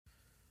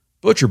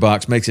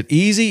ButcherBox makes it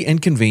easy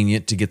and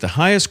convenient to get the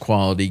highest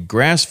quality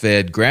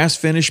grass-fed,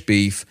 grass-finished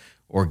beef,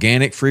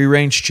 organic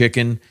free-range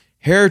chicken,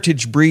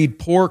 heritage breed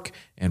pork,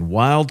 and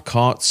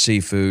wild-caught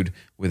seafood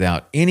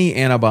without any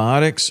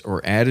antibiotics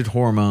or added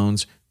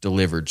hormones,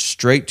 delivered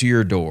straight to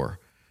your door.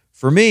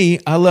 For me,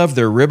 I love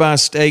their ribeye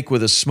steak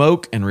with a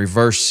smoke and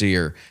reverse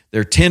sear,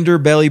 their tender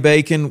belly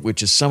bacon,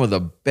 which is some of the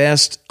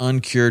best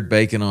uncured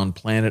bacon on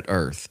planet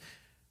Earth.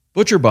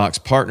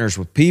 ButcherBox partners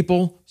with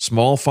people,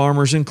 small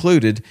farmers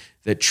included,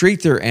 that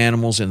treat their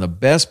animals in the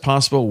best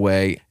possible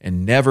way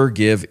and never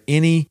give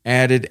any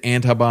added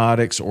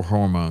antibiotics or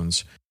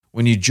hormones.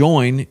 When you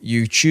join,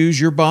 you choose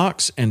your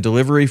box and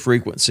delivery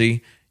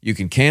frequency. You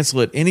can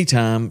cancel at any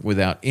time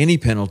without any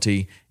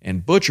penalty,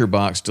 and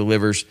ButcherBox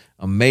delivers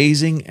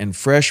amazing and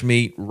fresh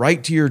meat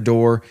right to your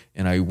door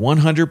in a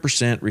 100%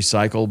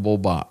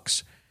 recyclable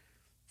box.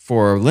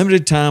 For a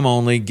limited time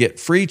only,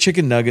 get free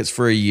chicken nuggets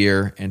for a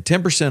year and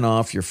 10%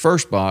 off your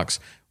first box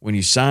when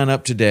you sign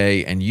up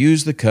today and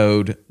use the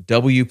code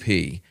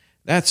WP.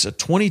 That's a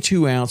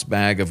 22-ounce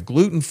bag of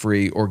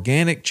gluten-free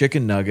organic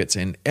chicken nuggets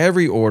in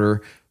every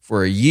order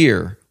for a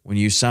year when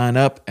you sign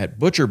up at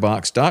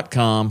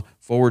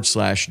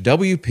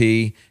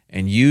butcherbox.com/WP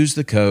and use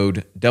the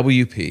code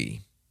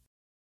WP.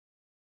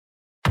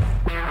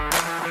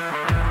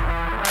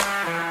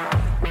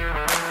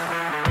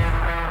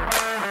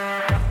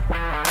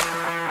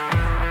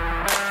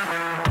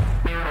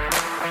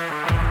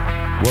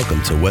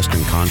 Welcome to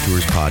Western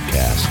Contours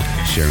Podcast,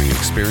 sharing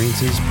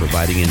experiences,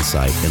 providing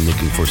insight, and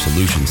looking for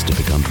solutions to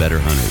become better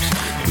hunters.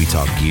 We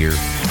talk gear,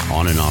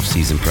 on and off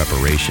season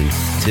preparation,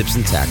 tips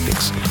and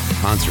tactics,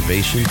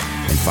 conservation,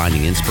 and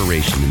finding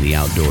inspiration in the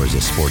outdoors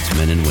as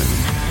sportsmen and women.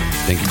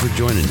 Thank you for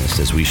joining us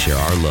as we share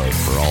our love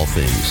for all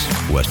things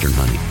Western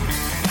hunting.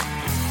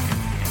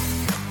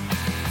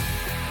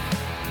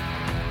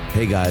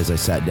 Hey guys, I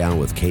sat down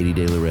with Katie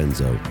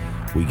DeLorenzo.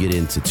 We get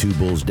into two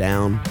bulls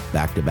down,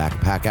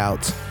 back-to-back pack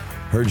outs,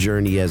 her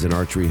journey as an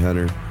archery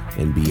hunter,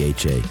 and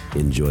BHA.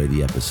 Enjoy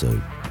the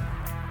episode.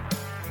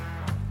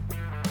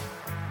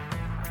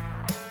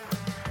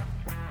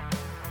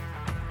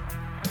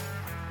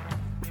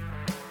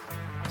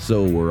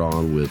 So we're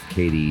on with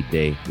Katie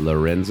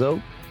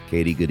DeLorenzo.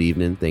 Katie, good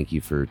evening. Thank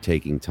you for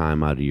taking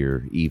time out of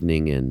your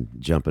evening and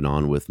jumping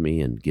on with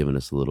me and giving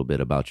us a little bit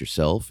about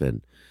yourself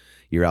and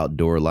your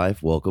outdoor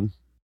life. Welcome.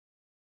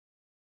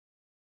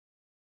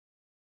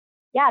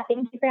 Yeah,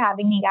 thank you for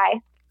having me,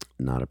 guys.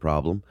 Not a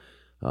problem.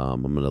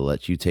 I'm going to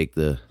let you take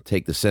the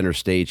center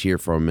stage here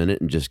for a minute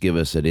and just give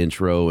us an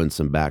intro and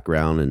some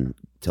background and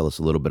tell us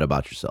a little bit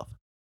about yourself.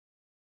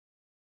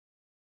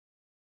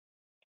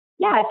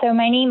 Yeah, so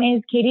my name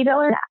is Katie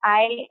DeLorenzo.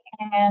 I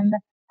am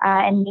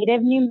a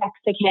native New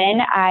Mexican.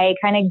 I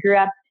kind of grew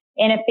up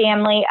in a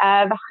family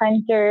of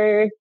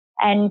hunters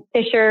and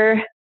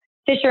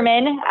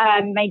fishermen.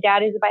 My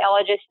dad is a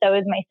biologist, so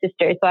is my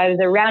sister. So I was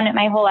around it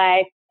my whole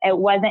life. It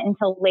wasn't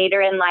until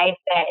later in life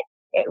that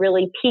it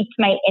really piqued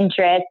my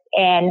interest.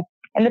 And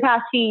in the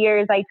past few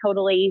years, I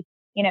totally,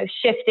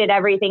 shifted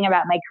everything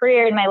about my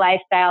career and my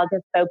lifestyle to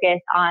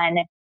focus on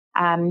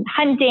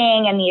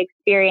hunting and the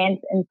experience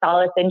and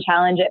solace and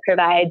challenge it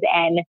provides,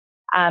 and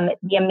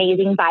the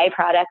amazing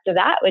byproduct of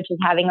that, which is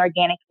having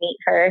organic meat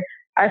for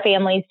our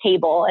family's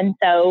table. And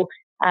so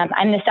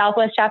I'm the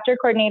Southwest chapter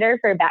coordinator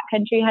for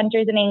Backcountry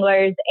Hunters and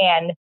Anglers,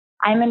 and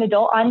I'm an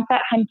adult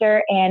onset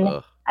hunter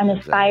and an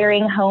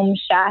aspiring home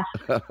chef.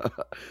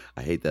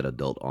 I hate that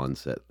adult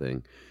onset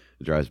thing.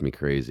 It drives me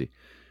crazy.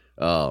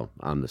 Oh,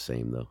 I'm the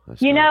same though. I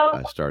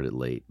started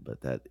late, but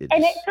it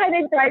kind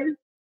of drives,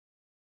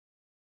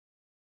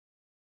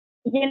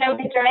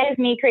 it drives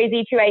me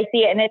crazy too. I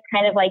see it and it's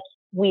kind of like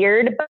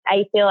weird, but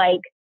I feel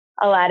like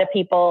a lot of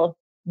people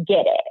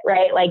get it,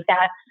 right? Like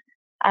that's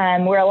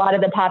where a lot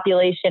of the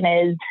population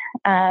is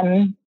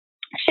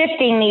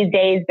shifting these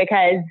days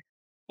because,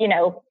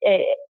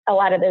 a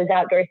lot of those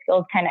outdoor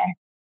skills kind of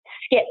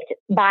skipped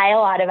by a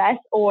lot of us,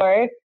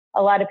 or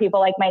a lot of people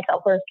like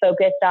myself were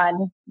focused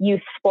on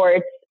youth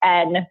sports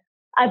and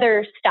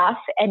other stuff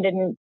and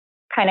didn't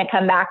kind of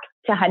come back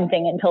to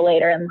hunting until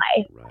later in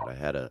life. Right.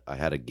 I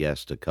had a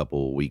guest a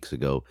couple of weeks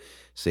ago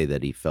say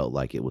that he felt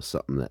like it was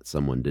something that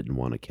someone didn't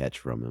want to catch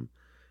from him.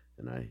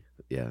 And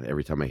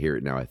every time I hear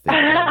it now, I think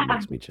that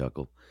makes me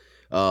chuckle.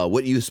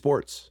 What youth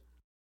sports?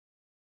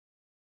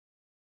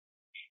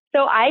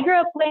 So I grew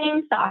up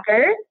playing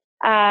soccer.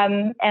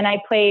 And I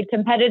played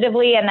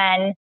competitively, and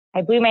then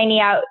I blew my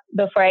knee out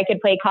before I could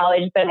play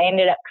college, but I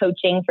ended up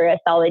coaching for a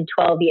solid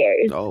 12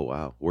 years. Oh,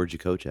 wow. Where'd you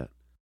coach at?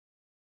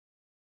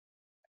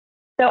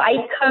 So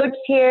I coached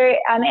here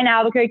in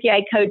Albuquerque.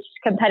 I coached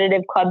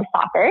competitive club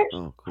soccer.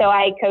 Oh, cool. So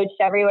I coached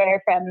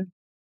everywhere from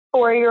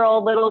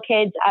 4-year-old little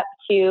kids up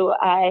to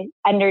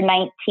under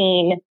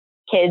 19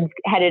 kids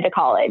headed to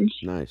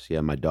college. Nice.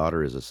 Yeah, my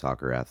daughter is a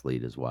soccer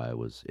athlete is why I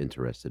was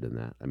interested in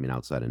that. I mean,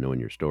 outside of knowing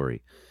your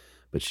story.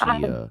 But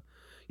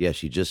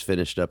she just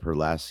finished up her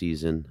last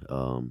season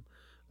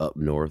up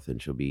north,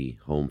 and she'll be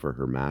home for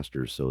her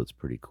master's. So it's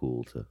pretty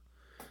cool to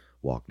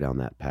walk down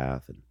that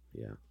path. And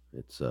yeah,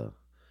 it's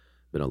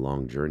been a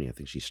long journey. I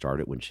think she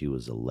started when she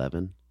was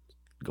 11,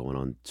 going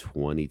on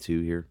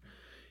 22 here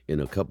in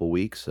a couple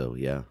weeks. So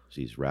yeah,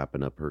 she's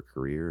wrapping up her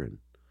career, and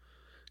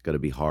it's going to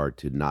be hard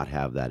to not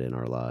have that in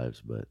our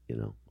lives, but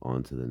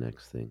on to the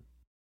next thing.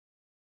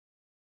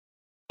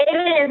 It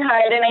is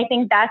hard. And I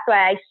think that's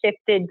why I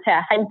shifted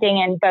to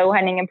hunting, and bow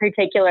hunting in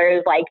particular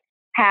is like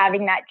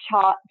having that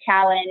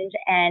challenge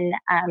and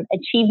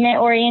achievement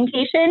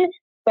orientation.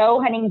 Bow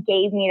hunting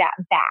gave me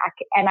that back.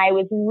 And I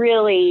was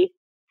really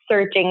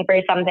searching for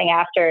something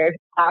after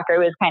soccer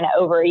was kind of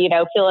over,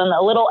 feeling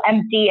a little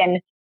empty and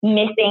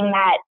missing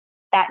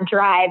that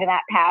drive and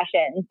that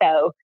passion.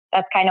 So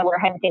that's kind of where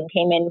hunting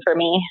came in for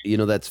me.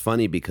 That's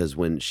funny because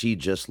when she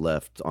just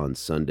left on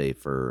Sunday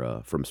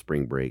from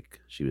spring break,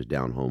 she was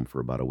down home for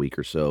about a week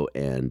or so,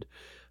 and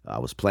I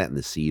was planting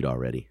the seed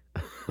already.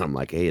 I'm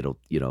like, hey, it'll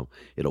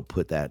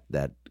put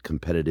that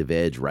competitive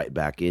edge right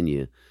back in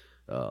you.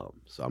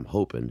 So I'm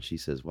hoping. She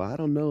says, well, I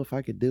don't know if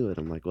I could do it.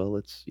 I'm like, well,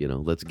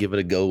 let's give it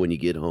a go when you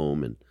get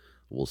home, and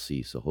we'll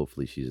see. So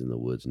hopefully she's in the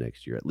woods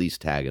next year, at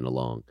least tagging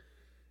along,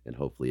 and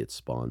hopefully it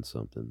spawns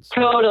something. So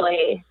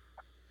totally.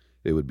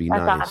 It would be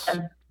That's nice.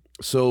 Awesome.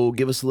 So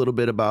give us a little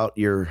bit about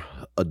your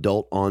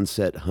adult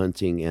onset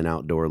hunting and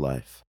outdoor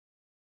life.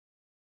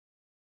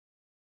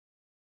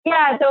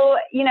 Yeah. So,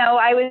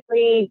 I was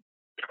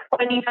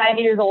 25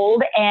 years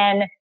old,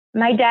 and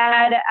my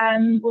dad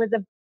was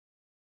a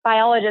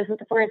biologist with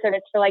the Forest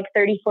Service for like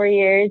 34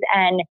 years.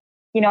 And,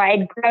 I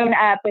had grown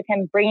up with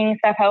him bringing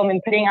stuff home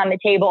and putting on the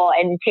table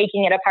and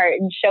taking it apart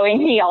and showing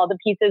me all the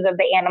pieces of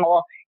the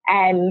animal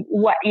and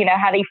what,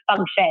 how they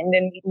functioned,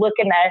 and look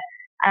in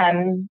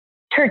the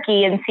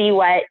turkey and see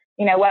what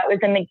was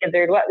in the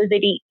gizzard, what was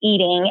it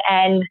eating.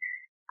 And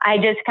I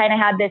just kind of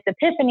had this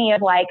epiphany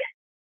of like,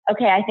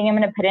 okay, I think I'm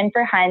going to put in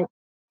for hunt.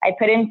 I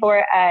put in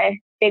for a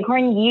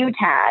bighorn ewe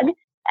tag,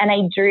 and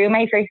I drew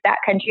my first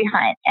backcountry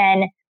hunt.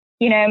 And,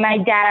 my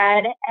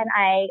dad and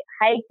I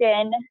hiked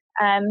in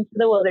to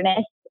the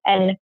wilderness.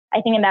 And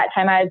I think in that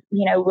time I was,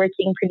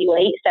 working pretty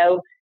late.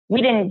 So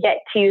we didn't get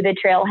to the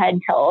trailhead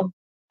till,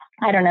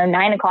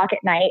 9 o'clock at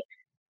night.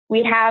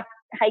 We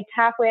hiked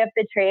halfway up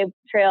the trail,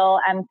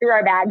 threw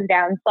our bags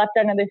down, slept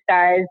under the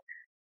stars.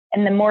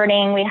 In the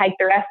morning, we hiked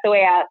the rest of the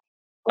way up,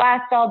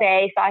 glassed all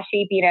day, saw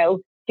sheep,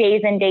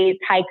 days and days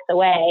hikes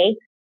away.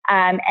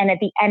 And at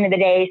the end of the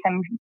day,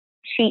 some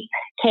sheep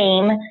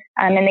came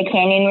in the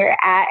canyon we were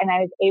at, and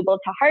I was able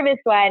to harvest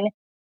one.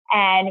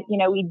 And,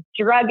 we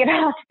drug it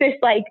off this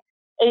like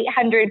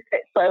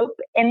 800-foot slope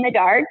in the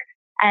dark,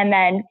 and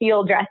then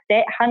field dressed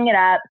it, hung it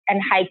up,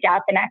 and hiked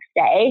out the next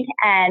day.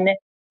 And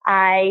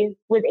I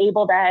was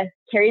able to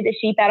carry the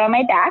sheep out on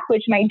my back,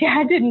 which my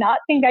dad did not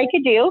think I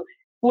could do,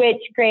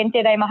 which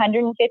granted, I'm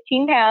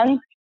 115 pounds.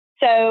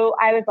 So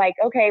I was like,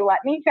 okay, let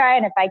me try.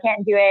 And if I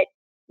can't do it,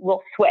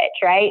 we'll switch,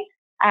 right?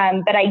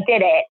 But I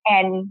did it.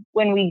 And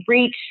when we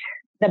reached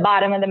the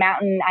bottom of the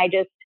mountain, I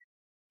just,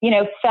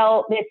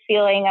 felt this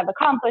feeling of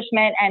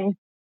accomplishment and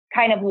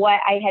kind of what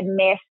I had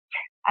missed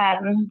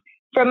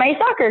from my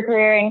soccer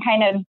career, and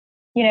kind of,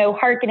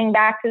 hearkening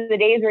back to the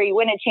days where you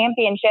win a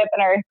championship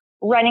and are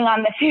running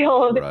on the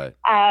field, right,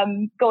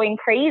 going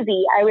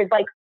crazy. I was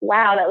like,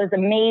 wow, that was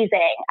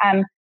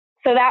amazing.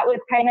 So that was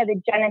kind of the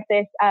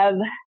genesis of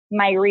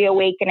my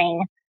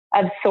reawakening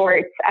of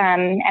sorts.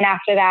 And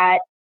after that,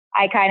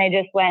 I kind of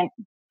just went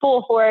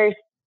full force,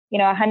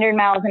 100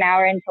 miles an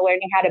hour into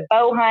learning how to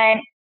bow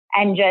hunt,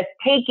 and just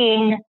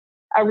taking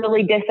a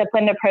really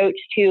disciplined approach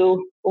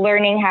to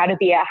learning how to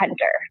be a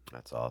hunter.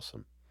 That's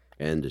awesome.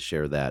 And to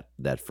share that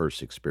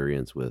first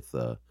experience with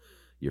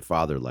your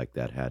father like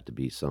that had to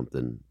be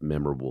something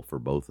memorable for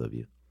both of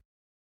you.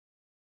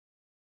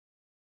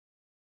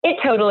 It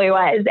totally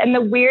was. And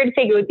the weird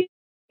thing, it was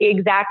the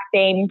exact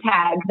same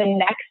tag the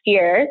next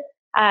year.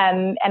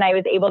 And I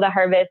was able to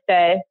harvest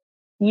a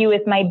ewe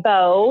with my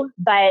bow,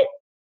 but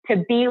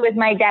to be with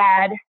my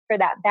dad for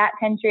that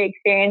backcountry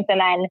experience,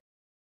 and then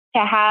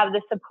to have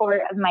the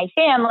support of my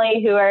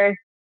family who are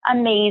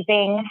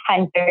amazing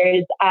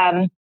hunters,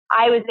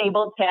 I was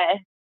able to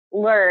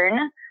learn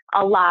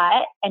a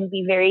lot and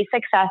be very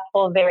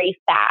successful very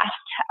fast.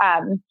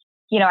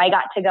 I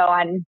got to go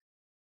on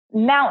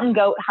mountain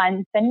goat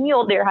hunts and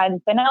mule deer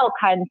hunts and elk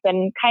hunts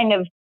and kind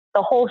of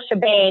the whole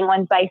shebang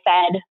once I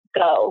said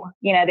go.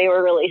 They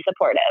were really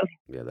supportive.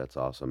 Yeah, that's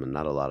awesome. And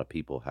not a lot of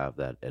people have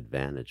that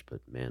advantage,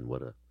 but man,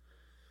 what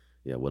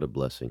a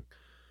blessing.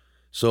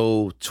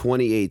 So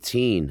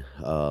 2018,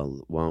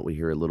 why don't we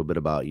hear a little bit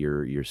about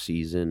your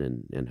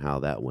season and how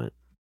that went?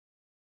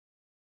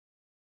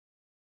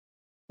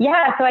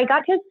 Yeah, so I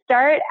got to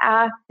start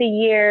off the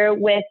year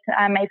with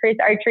my first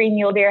archery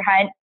mule deer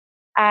hunt.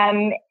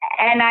 And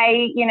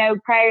I,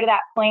 prior to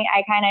that point,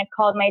 I kind of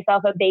called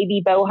myself a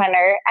baby bow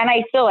hunter, and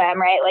I still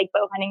am, right? Like,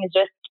 bow hunting is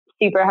just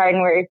super hard,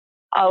 and we're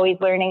always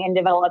learning and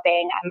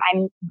developing.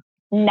 I'm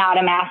not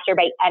a master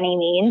by any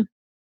means,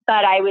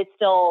 but I was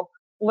still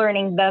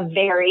learning the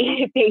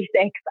very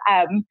basics.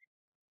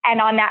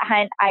 And on that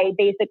hunt, I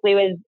basically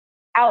was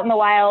out in the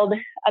wild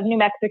of New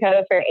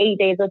Mexico for 8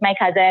 days with my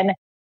cousin.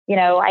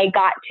 I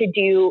got to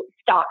do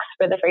stalks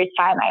for the first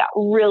time. I got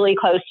really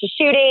close to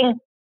shooting.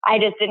 I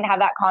just didn't have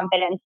that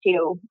confidence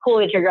to pull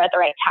the trigger at the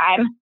right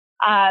time.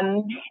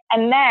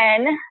 And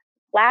then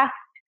last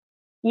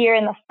year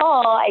in the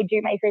fall, I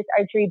drew my first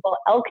archery bull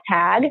elk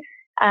tag.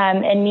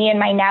 And me and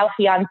my now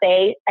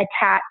fiance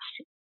attached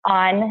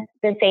on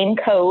the same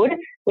code,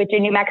 which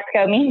in New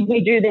Mexico means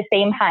we drew the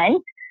same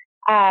hunt.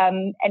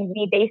 And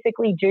we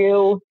basically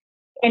drew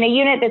in a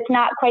unit that's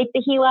not quite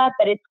the Gila,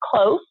 but it's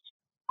close.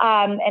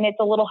 And it's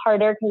a little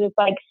harder because it's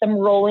like some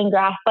rolling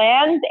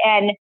grasslands.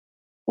 And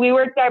we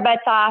worked our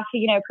butts off,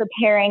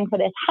 preparing for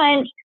this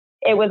hunt.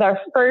 It was our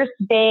first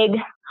big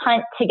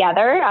hunt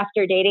together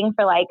after dating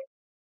for like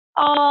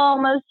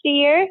almost a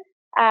year.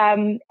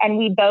 And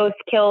we both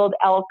killed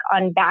elk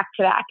on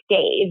back-to-back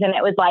days. And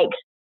it was like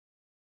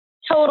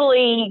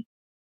totally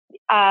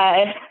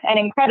an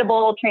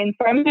incredible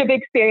transformative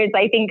experience,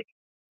 I think,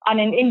 on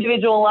an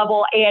individual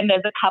level and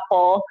as a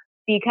couple,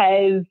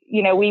 because,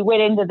 we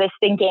went into this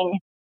thinking,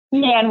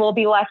 man, we'll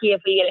be lucky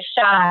if we get a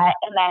shot.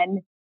 And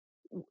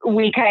then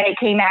we kind of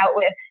came out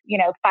with,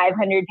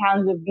 500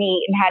 pounds of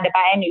meat and had to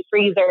buy a new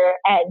freezer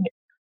and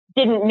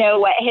didn't know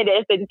what hit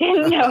us and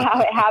didn't know how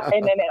it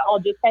happened. And it all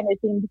just kind of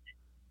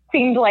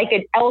seemed like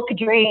an elk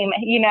dream,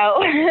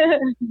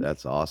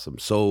 That's awesome.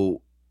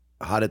 So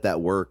how did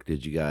that work?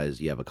 Did you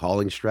have a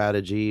calling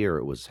strategy, or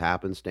it was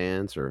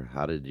happenstance, or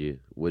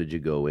what did you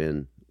go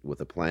in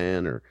with a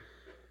plan, or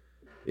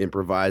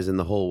improvising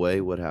the whole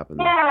way? What happened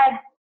there? Yeah.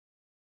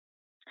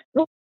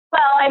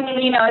 Well, I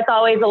mean, it's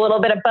always a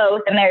little bit of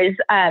both, and there's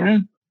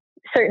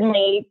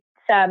certainly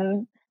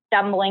some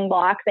stumbling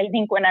blocks. I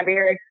think whenever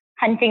you're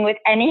hunting with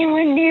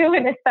anyone new,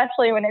 and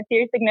especially when it's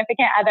your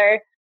significant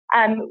other,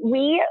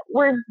 we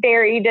were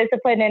very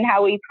disciplined in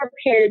how we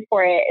prepared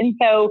for it. And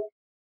so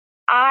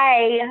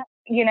I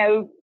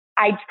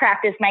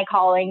practiced my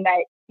calling,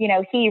 but,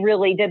 he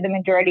really did the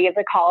majority of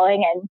the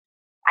calling. And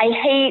I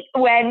hate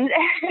when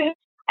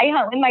I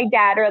hunt with my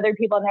dad or other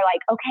people and they're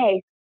like,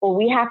 okay, well,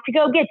 we have to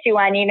go get you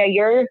one.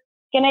 You're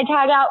going to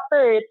tag out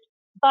first.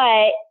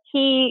 But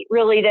he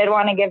really did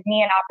want to give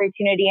me an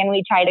opportunity. And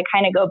we tried to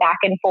kind of go back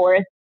and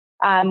forth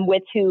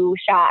with who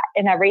shot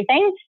and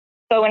everything.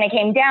 So when it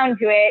came down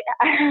to it,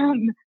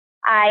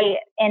 I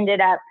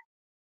ended up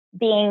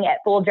being at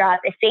bull draw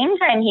at the same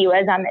time he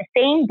was on the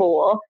same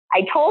bull.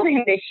 I told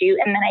him to shoot,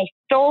 and then I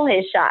stole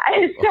his shot.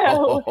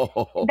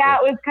 So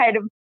that was kind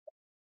of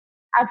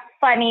a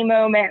funny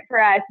moment for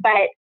us.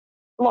 But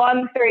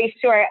long story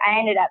short, I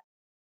ended up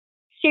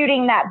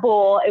shooting that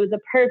bull. It was a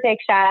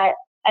perfect shot.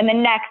 And the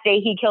next day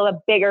he killed a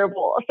bigger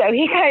bull. So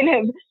he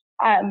kind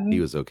of, he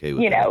was okay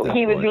with that.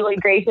 He was really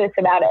gracious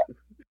about it.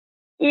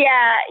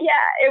 Yeah.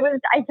 It was,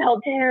 I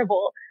felt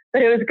terrible,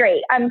 but it was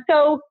great.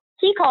 So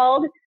he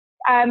called,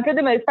 for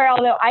the most part,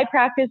 although I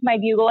practiced my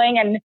bugling,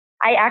 and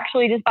I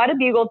actually just bought a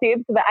bugle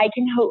tube so that I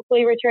can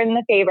hopefully return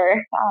the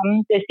favor,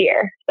 this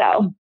year.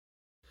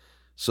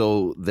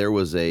 So there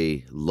was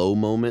a low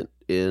moment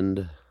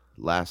in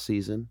last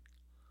season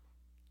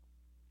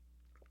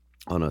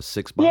on a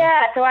 6x?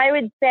 Yeah. So I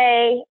would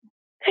say,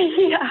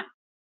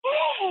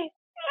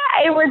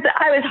 I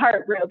was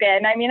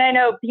heartbroken. I mean, I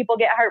know people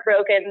get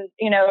heartbroken,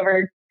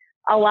 over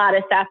a lot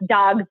of stuff,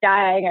 dogs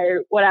dying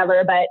or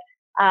whatever, but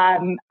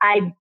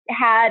I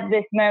had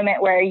this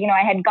moment where,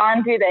 I had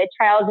gone through the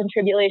trials and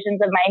tribulations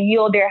of my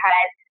mule deer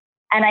hunt,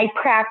 and I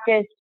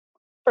practiced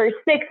for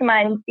 6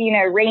 months,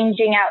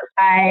 ranging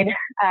outside,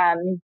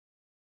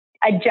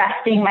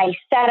 adjusting my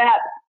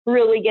setup,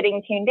 really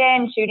getting tuned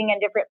in, shooting in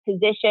different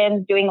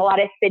positions, doing a lot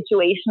of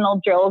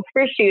situational drills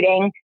for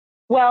shooting.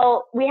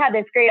 Well, we had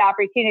this great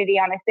opportunity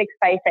on a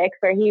 6x6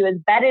 where he was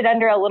bedded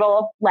under a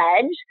little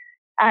ledge,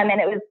 and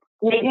it was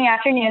late in the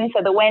afternoon,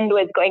 so the wind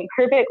was going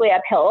perfectly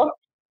uphill.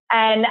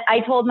 And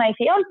I told my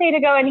fiance to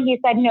go, and he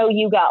said, no,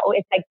 you go.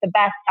 It's like the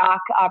best stock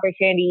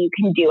opportunity. You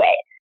can do it.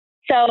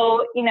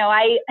 So,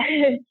 I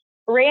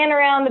ran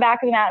around the back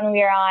of the mountain we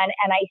were on,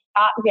 and I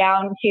stopped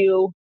down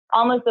to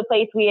almost the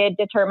place we had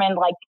determined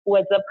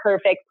was the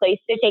perfect place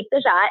to take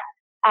the shot.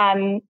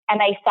 And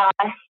I saw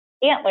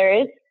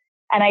antlers,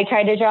 and I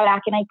tried to draw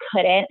back and I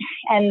couldn't.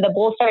 And the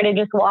bull started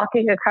just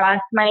walking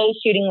across my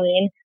shooting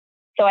lead.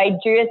 So I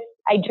drew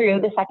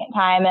the second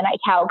time, and I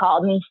cow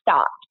called, and he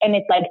stopped. And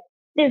it's like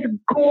this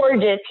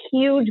gorgeous,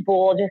 huge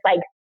bull, just like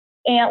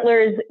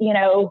antlers,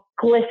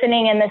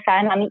 glistening in the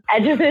sun on the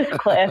edge of this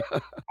cliff.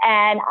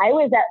 And I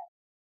was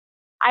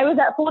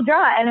at full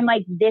draw, and I'm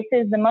like, this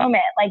is the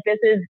moment. Like, this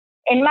is,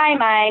 in my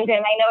mind,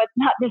 and I know it's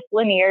not this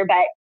linear,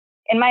 but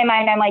in my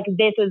mind, I'm like,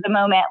 this is the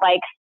moment.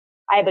 Like,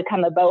 I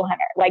become a bow hunter.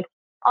 Like,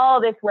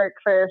 all this work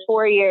for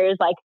 4 years,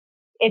 like,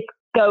 it's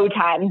go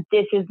time.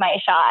 This is my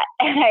shot.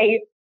 And I,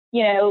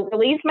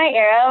 released my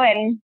arrow,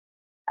 and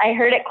I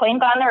heard it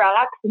clink on the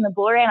rocks, and the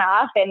bull ran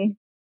off, and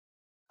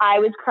I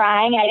was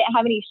crying. I didn't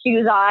have any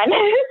shoes on.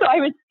 So I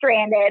was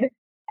stranded,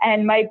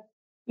 and my,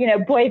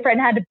 boyfriend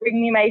had to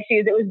bring me my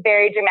shoes. It was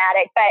very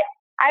dramatic, but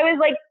I was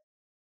like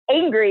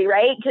angry,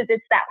 right? Because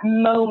it's that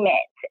moment,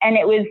 and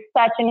it was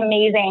such an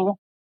amazing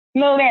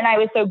moment, and I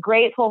was so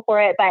grateful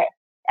for it. But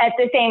at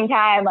the same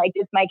time, like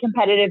just my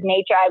competitive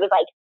nature, I was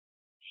like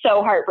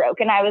so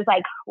heartbroken. I was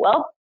like,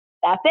 well,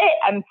 that's it.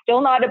 I'm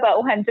still not a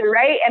bow hunter,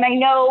 right? And I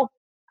know,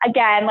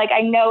 again, like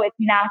I know it's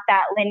not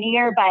that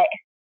linear, but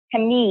to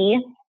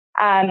me,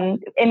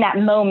 in that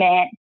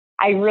moment,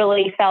 I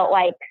really felt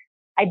like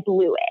I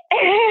blew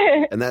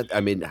it. And that,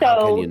 I mean, So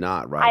how can you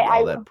not, right?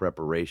 All that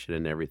preparation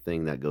and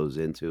everything that goes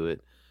into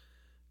it.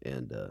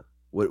 And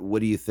what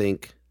do you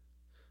think,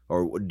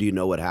 or do you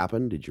know what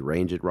happened? Did you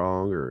range it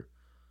wrong, or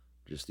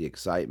just the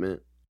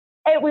excitement?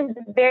 It was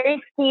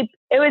very steep.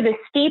 It was a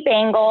steep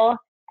angle,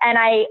 and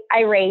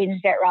I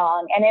ranged it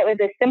wrong. And it was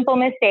a simple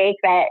mistake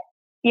that,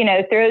 you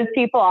know, throws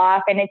people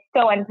off, and it's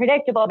so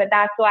unpredictable, but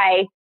that's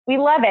why we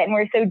love it and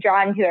we're so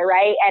drawn to it,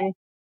 right? And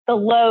the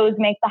lows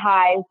make the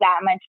highs that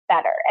much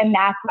better. And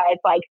that's why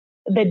it's like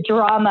the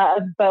drama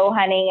of bow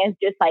hunting is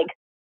just like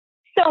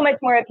so much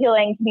more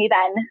appealing to me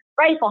than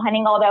rifle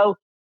hunting. Although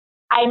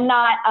I'm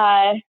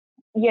not,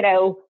 you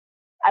know,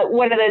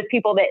 one of those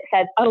people that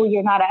says, oh,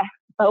 you're not a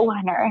bow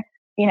hunter,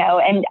 you know,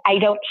 and I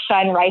don't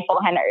shun rifle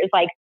hunters.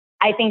 Like,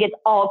 I think it's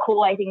all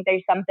cool. I think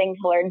there's something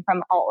to learn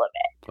from all of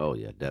it. Oh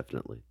yeah,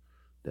 definitely.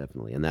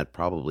 Definitely. And that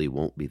probably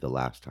won't be the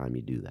last time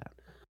you do that.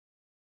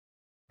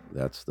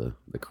 That's the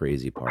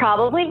crazy part.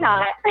 Probably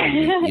not.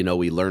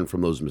 We learn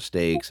from those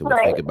mistakes, and we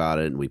think about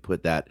it, and we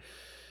put that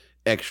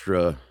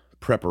extra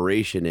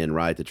preparation in,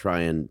 right, to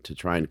try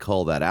and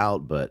cull that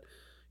out. But,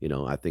 you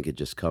know, I think it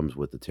just comes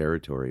with the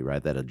territory,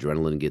 right? That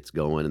adrenaline gets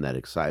going and that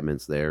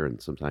excitement's there.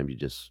 And sometimes you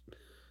just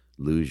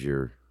lose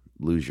your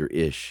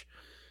ish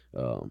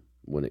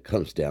when it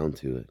comes down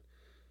to it.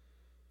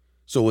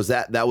 So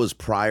that was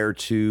prior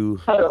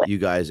to you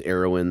guys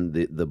arrowing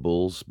the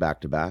bulls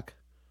back to back,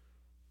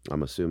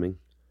 I'm assuming?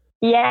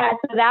 Yeah,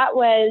 so that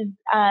was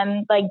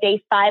like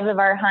day 5 of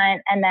our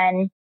hunt. And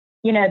then,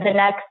 you know, the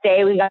next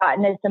day we got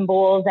into some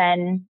bulls,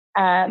 and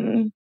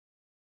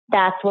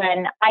that's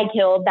when I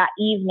killed that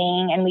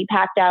evening, and we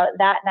packed out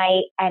that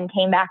night and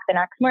came back the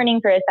next morning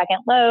for a second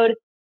load.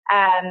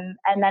 And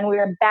then we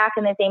were back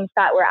in the same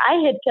spot where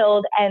I had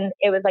killed, and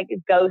it was like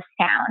a ghost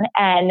town.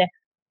 And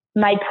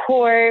my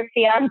poor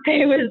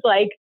fiance was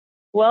like,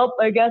 well,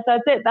 I guess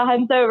that's it. The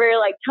hunt's over,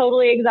 like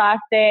totally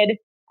exhausted.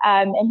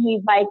 And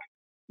he's like,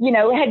 you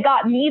know, had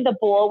got me the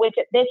bull, which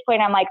at this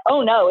point I'm like,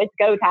 oh no, it's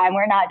go time.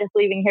 We're not just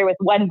leaving here with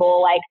one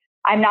bull. Like,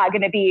 I'm not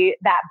going to be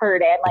that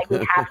burden. Like, we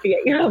have to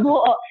get you a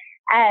bull.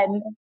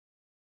 And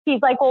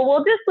he's like, well,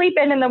 we'll just sleep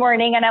in the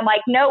morning. And I'm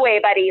like, no way,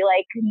 buddy.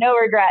 Like, no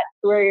regrets.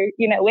 We're,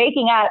 you know,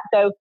 waking up.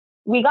 So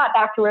we got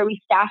back to where we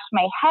stashed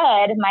my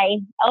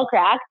elk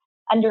rack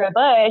under a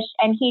bush,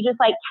 and he just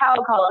like cow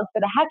calls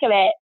for the heck of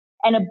it.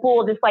 And a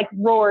bull just like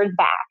roars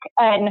back.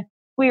 And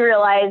we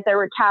realized there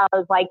were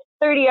cows like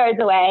 30 yards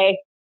away.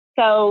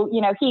 So,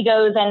 you know, he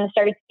goes and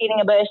starts feeding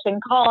a bush and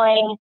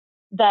calling.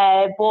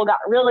 The bull got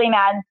really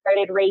mad and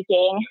started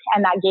raking,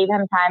 and that gave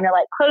him time to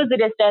like close the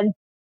distance.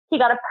 He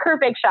got a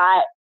perfect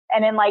shot,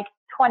 and in like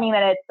 20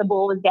 minutes, the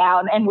bull was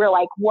down, and we're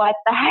like, what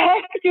the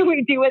heck do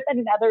we do with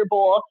another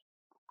bull?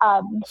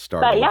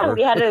 But yeah,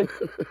 we had a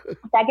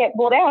second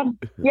bull down.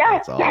 Yeah,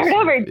 That's start awesome.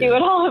 over, do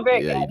it all over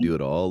again. Yeah, you do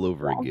it all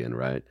over again,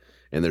 right?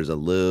 And there's a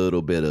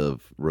little bit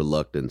of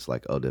reluctance,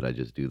 like, oh, did I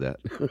just do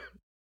that?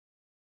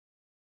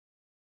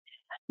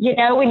 You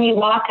know, when you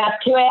walk up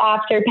to it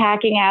after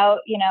packing out,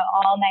 you know,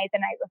 all night the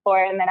night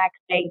before and the next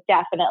day,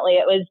 definitely.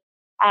 It was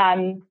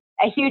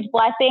a huge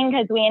blessing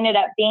because we ended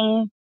up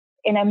being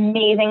in an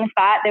amazing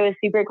spot that was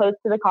super close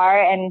to the car.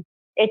 And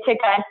it took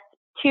us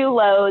 2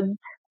 loads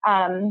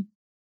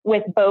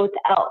with both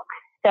elk.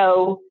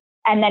 So,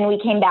 and then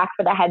we came back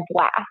for the heads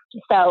last.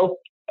 So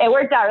it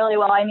worked out really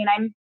well. I mean,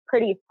 I'm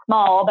pretty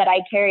small, but I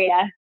carry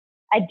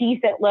a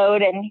decent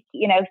load, and,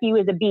 you know, he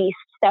was a beast.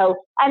 So,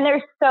 and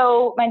there's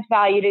so much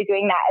value to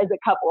doing that as a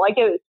couple. Like,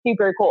 it was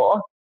super cool.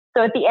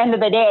 So at the end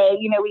of the day,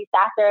 you know, we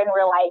sat there and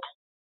we're like,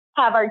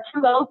 have our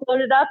 2 elk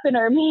loaded up in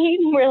our meat.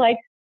 And we're like,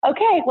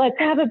 okay, let's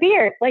have a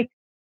beer. Like,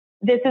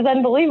 this is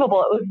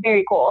unbelievable. It was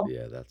very cool.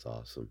 Yeah, that's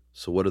awesome.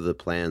 So what are the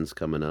plans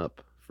coming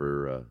up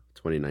for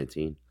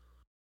 2019?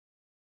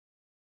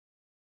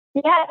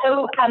 Yeah,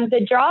 so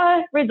the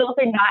draw results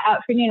are not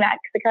out for New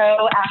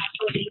Mexico,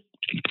 actually.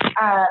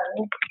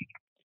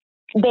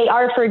 They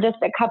are for just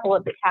a couple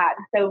of the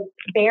tags. So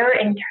bear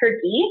and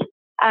turkey.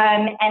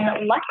 And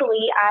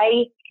luckily,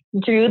 I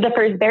drew the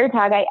first bear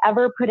tag I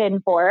ever put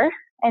in for.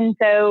 And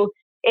so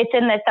it's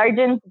in the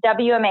Sergeant's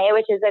WMA,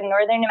 which is in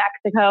northern New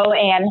Mexico.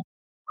 And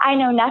I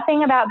know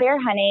nothing about bear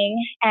hunting,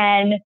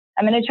 and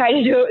I'm going to try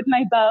to do it with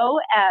my bow.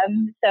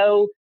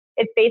 So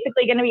it's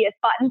basically going to be a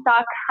spot and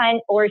stock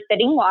hunt or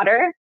sitting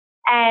water.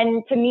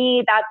 And to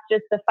me, that's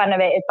just the fun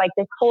of it. It's like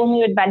this whole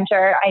new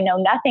adventure. I know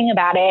nothing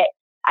about it.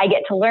 I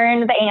get to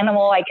learn the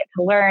animal. I get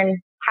to learn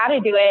how to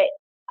do it.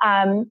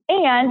 And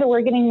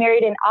we're getting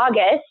married in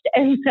August.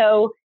 And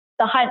so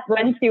the hunt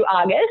runs through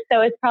August.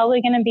 So it's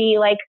probably going to be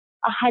like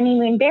a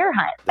honeymoon bear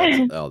hunt.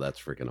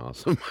 That's freaking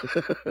awesome.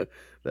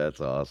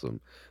 That's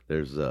awesome.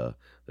 There's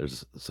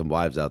some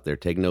wives out there.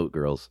 Take note,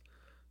 girls.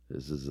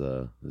 This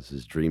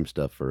is dream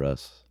stuff for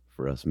us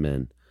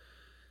men.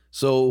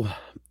 So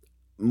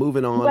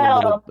moving on a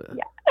little Well, bit.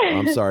 yeah.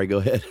 I'm sorry. Go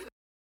ahead.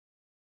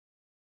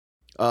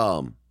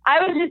 I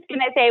was just going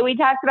to say, we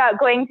talked about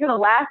going to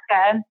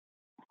Alaska,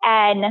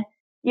 and,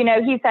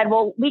 he said,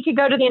 well, we could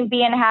go to the Airbnb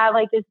and have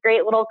like this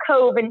great little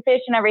cove and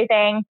fish and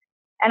everything.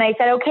 And I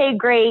said, okay,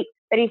 great.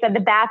 But he said, the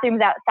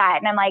bathroom's outside.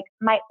 And I'm like,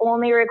 my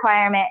only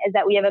requirement is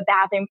that we have a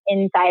bathroom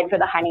inside for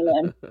the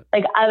honeymoon.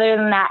 Like, other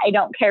than that, I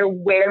don't care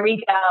where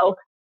we go.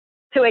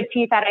 To which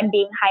he said, I'm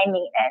being high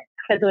maintenance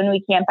because when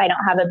we camp, I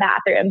don't have a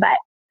bathroom. But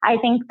I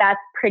think that's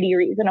pretty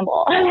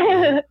reasonable.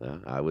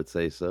 I would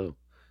say so.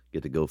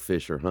 Get to go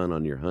fish or hunt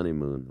on your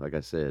honeymoon. Like I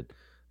said,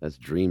 that's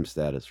dream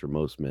status for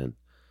most men.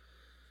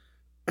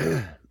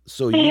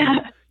 So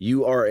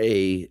you are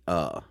a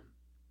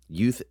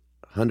youth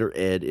hunter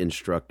ed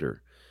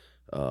instructor.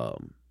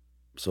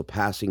 So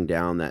passing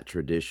down that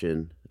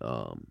tradition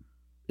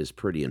is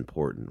pretty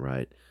important,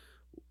 right?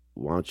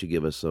 Why don't you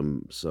give us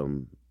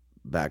some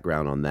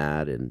background on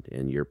that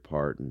and your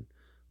part and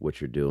what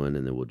you're doing,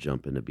 and then we'll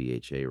jump into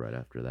BHA right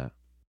after that.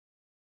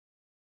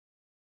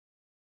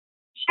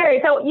 Sure.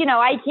 So,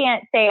 I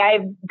can't say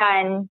I've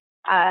done,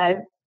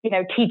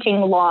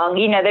 teaching long.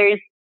 There's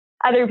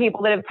other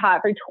people that have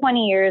taught for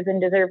 20 years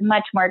and deserve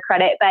much more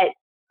credit. But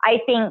I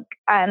think,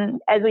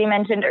 as we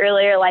mentioned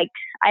earlier, like,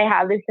 I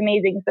have this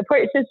amazing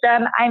support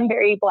system. I'm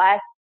very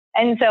blessed.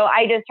 And so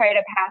I just try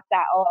to pass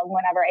that along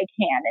whenever I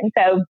can. And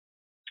so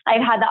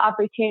I've had the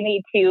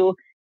opportunity to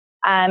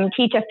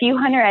teach a few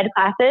hunter ed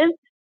classes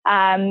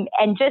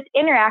and just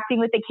interacting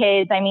with the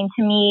kids. I mean,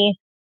 to me,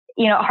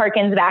 it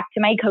harkens back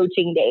to my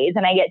coaching days,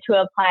 and I get to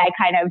apply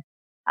kind of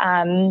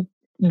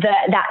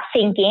that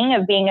thinking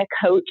of being a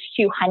coach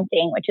to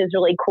hunting, which is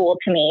really cool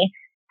to me.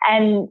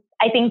 And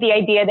I think the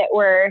idea that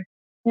we're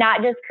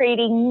not just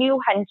creating new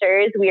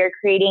hunters, we are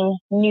creating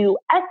new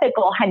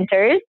ethical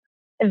hunters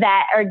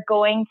that are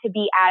going to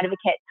be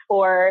advocates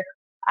for,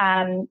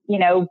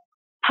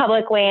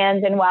 public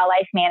lands and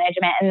wildlife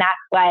management. And that's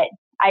what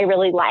I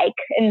really like.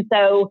 And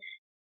so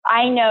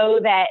I know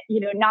that,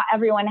 not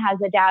everyone has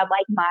a dad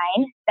like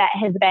mine that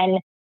has been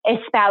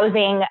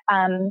espousing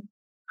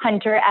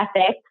hunter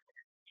ethics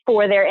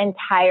for their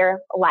entire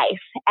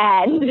life.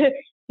 And,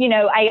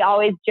 I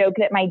always joke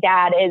that my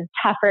dad is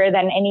tougher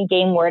than any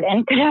game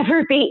warden could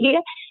ever be.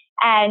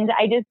 And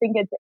I just think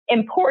it's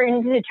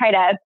important to try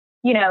to,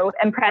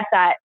 impress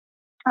that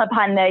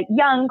upon the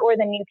young or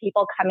the new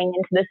people coming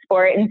into the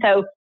sport. And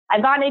so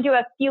I've gotten to do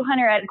a few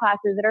hunter ed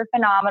classes that are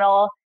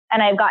phenomenal.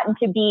 And I've gotten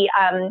to be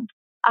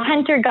a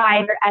hunter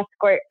guide or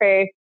escort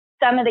for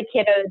some of the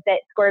kiddos that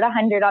scored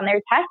 100 on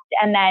their test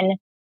and then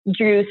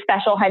drew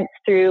special hunts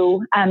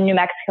through New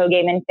Mexico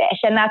Game and Fish.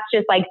 And that's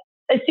just like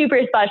a super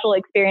special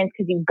experience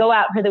because you go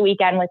out for the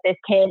weekend with this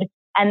kid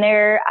and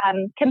their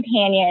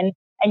companion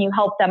and you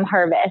help them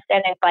harvest.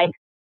 And it's like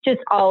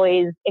just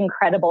always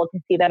incredible to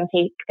see them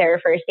take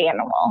their first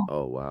animal.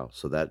 Oh, wow.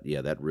 So that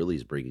really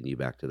is bringing you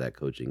back to that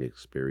coaching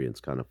experience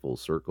kind of full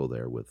circle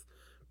there with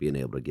being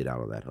able to get out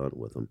on that hunt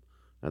with them.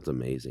 That's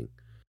amazing.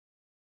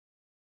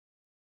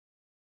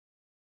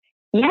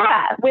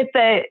 Yeah, with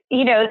the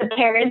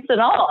parents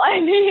and all. I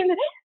mean,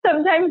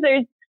 sometimes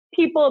there's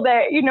people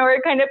that,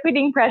 are kind of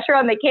putting pressure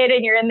on the kid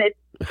and you're in this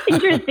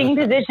interesting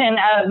position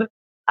of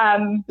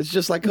it's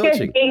just like coaching.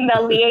 Just being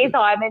the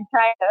liaison and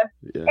trying to,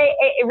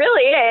 it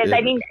really is. Yeah.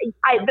 I mean,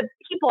 the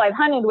people I've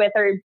hunted with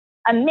are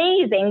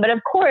amazing, but of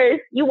course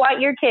you want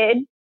your kid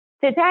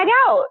to tag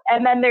out.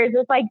 And then there's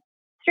this like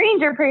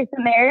stranger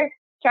person there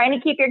trying to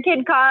keep your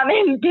kid calm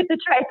and get the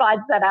tripod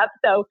set up.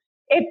 So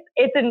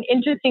it's an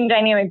interesting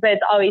dynamic, but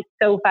it's always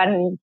so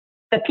fun.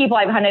 The people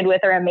I've hunted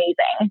with are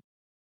amazing.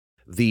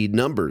 The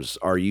numbers,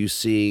 are you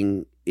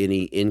seeing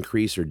any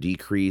increase or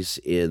decrease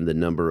in the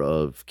number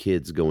of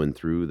kids going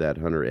through that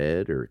hunter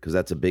ed? Or because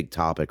that's a big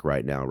topic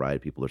right now, right?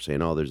 People are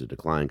saying, oh, there's a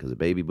decline because of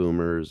baby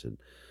boomers. And,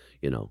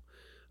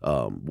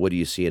 what are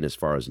you seeing as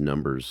far as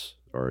numbers?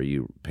 Or are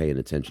you paying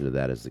attention to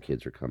that as the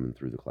kids are coming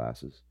through the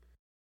classes?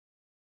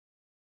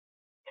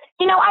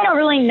 I don't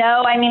really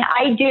know. I mean,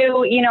 I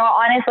do,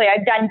 honestly,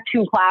 I've done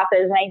 2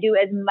 classes and I do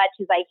as much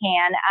as I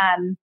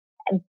can.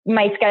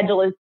 My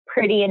schedule is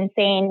pretty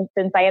insane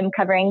since I am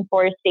covering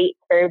 4 states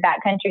for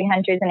backcountry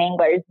hunters and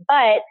anglers.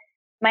 But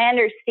my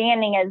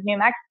understanding is New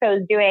Mexico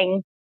is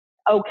doing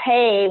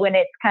okay when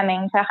it's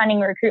coming to hunting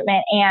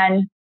recruitment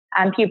and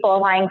people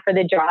applying for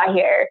the draw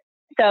here.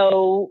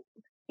 So,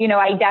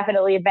 I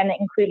definitely have been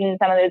included in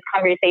some of those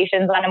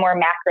conversations on a more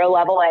macro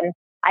level. And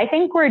I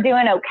think we're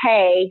doing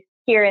okay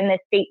here in this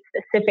state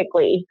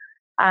specifically.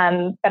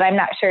 But I'm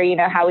not sure,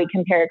 how we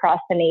compare across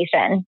the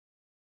nation.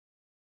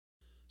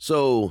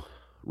 So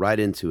right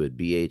into it,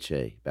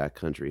 BHA,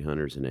 Backcountry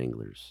Hunters and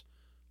Anglers.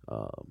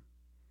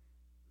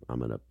 I'm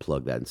going to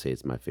plug that and say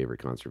it's my favorite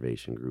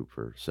conservation group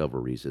for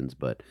several reasons,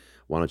 but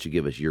why don't you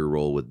give us your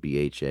role with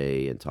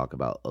BHA and talk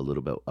about a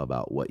little bit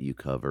about what you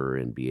cover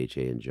and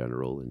BHA in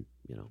general and,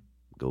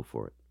 go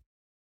for it.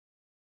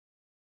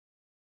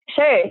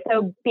 Sure.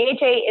 So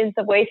BHA is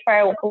the voice for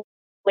our local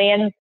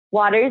lands,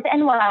 waters,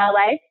 and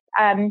wildlife.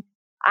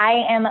 I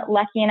am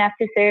lucky enough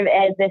to serve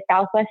as the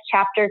Southwest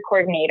chapter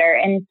coordinator.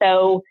 And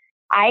so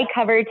I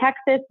cover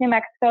Texas, New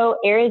Mexico,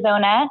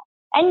 Arizona,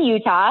 and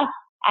Utah.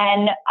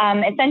 And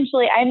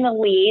essentially, I'm the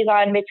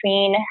liaison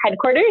between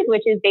headquarters,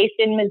 which is based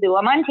in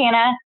Missoula,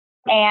 Montana,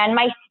 and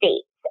my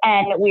state.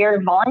 And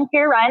we're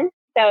volunteer run.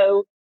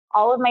 So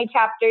all of my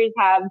chapters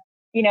have,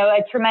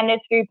 a tremendous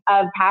group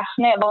of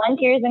passionate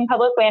volunteers and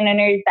public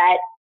landowners that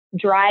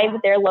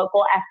drive their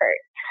local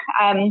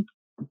efforts.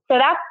 So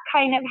that's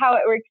kind of how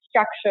it works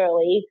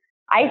structurally.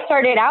 I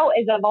started out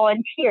as a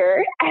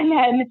volunteer and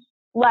then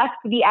left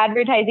the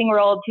advertising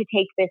role to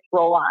take this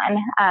role on.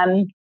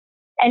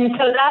 And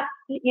so that's,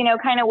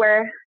 kind of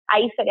where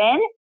I fit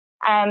in.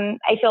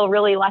 I feel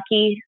really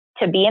lucky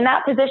to be in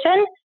that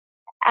position.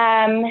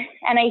 And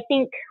I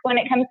think when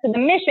it comes to the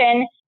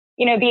mission,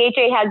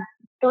 BHA has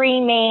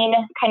three main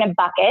kind of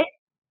buckets.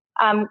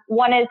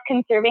 One is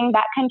conserving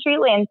backcountry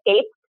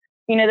landscapes,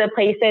 the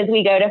places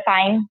we go to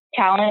find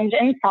challenge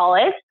and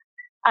solace.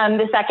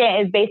 The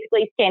second is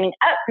basically standing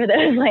up for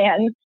those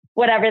lands,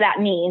 whatever that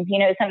means.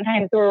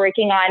 Sometimes we're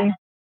working on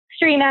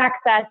stream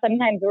access.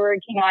 Sometimes we're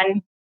working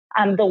on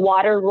the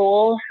water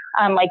rule,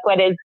 like what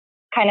is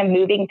kind of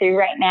moving through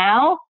right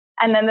now.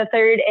 And then the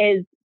third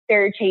is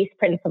fair chase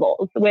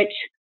principles, which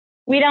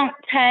we don't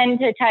tend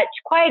to touch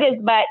quite as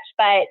much,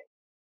 but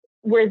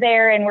we're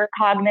there and we're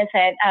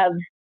cognizant of,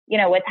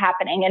 what's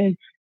happening. And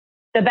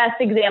the best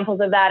examples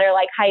of that are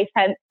like high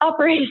fence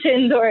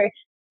operations or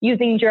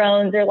using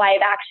drones or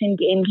live action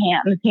game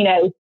cams.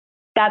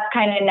 That's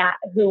kind of not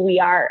who we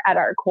are at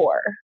our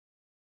core.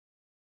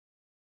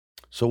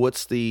 So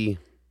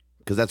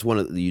because that's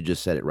you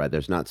just said it right.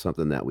 There's not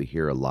something that we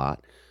hear a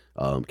lot.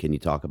 Can you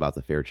talk about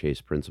the fair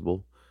chase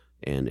principle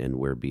and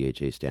where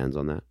BHA stands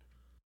on that?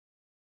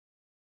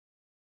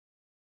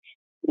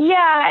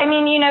 Yeah,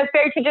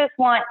 fair to just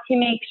want to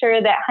make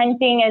sure that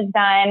hunting is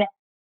done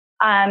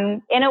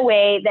in a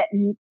way that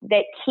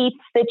keeps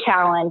the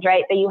challenge,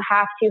 right? That you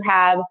have to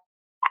have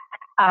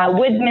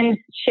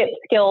woodsmanship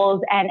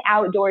skills and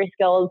outdoor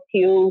skills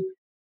to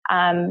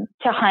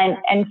hunt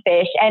and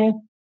fish. And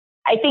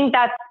I think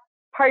that's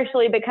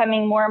partially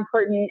becoming more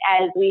important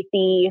as we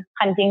see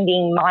hunting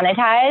being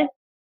monetized.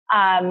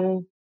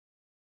 And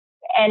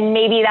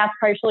maybe that's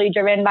partially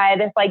driven by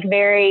this like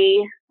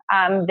very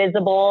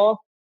visible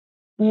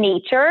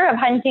nature of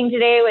hunting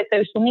today with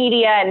social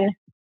media. And,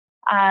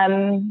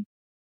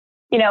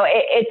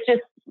 it's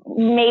just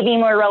maybe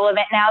more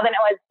relevant now than it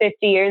was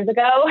 50 years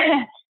ago.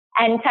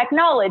 And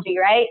technology,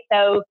 right?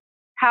 So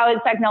how is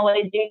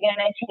technology going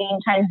to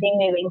change hunting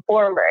moving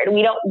forward?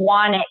 We don't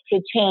want it to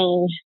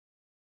change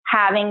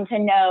having to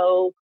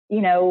know,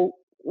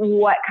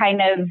 what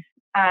kind of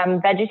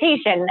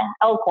vegetation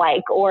elk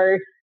like, or,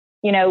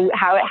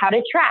 how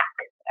to track,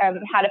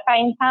 how to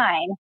find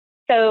sign.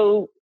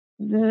 So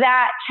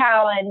that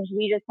challenge,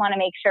 we just want to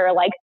make sure,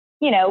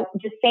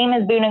 just same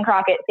as Boone and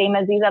Crockett, same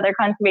as these other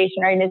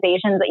conservation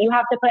organizations, that you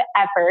have to put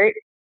effort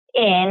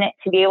in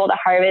to be able to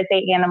harvest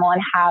the animal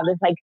and have this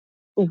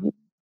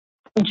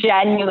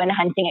genuine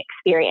hunting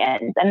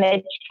experience and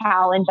the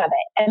challenge of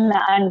it and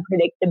the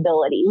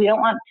unpredictability. We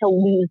don't want to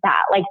lose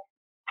that.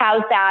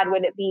 How sad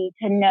would it be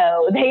to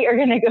know that you're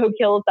going to go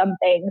kill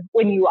something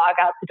when you walk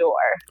out the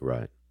door?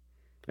 Right.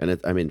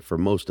 And for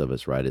most of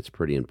us, right, it's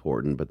pretty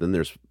important. But then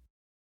there's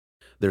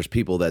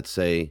people that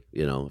say,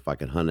 if I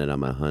can hunt it,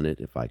 I'm going to hunt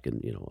it. If I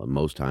can,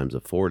 most times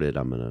afford it,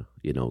 I'm going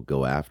to,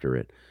 go after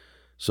it.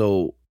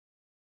 So,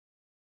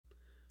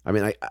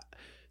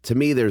 to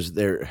me, there's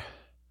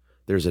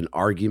an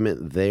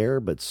argument there,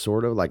 but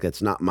sort of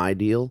that's not my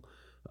deal.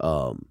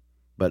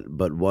 But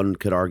one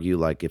could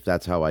argue if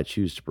that's how I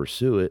choose to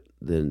pursue it,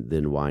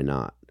 then why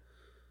not?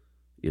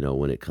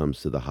 When it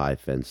comes to the high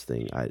fence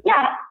thing,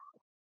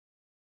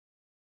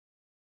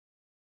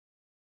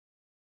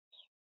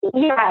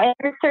 Yeah,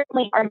 there's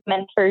certainly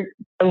arguments for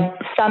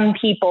some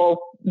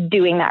people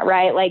doing that,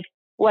 right?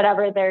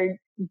 Whatever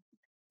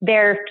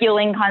they're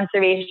fueling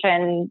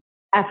conservation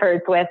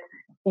efforts with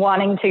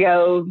wanting to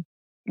go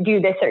do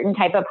this certain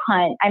type of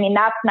hunt.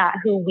 That's not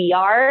who we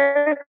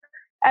are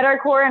at our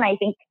core. And I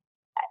think,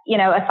 a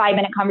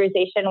 5-minute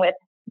conversation with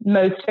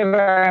most of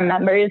our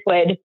members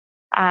would,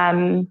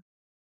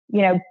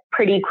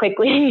 pretty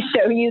quickly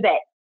show you that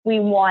we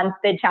want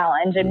the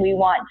challenge and we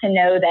want to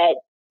know that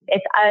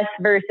it's us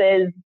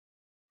versus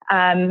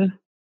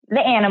the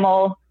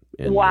animal,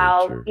 and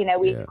while nature.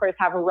 We of course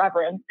have a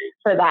reverence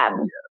for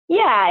them.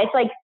 Yeah,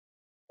 it's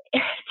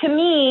to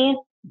me,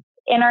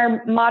 in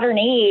our modern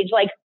age,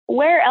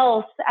 where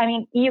else?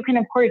 You can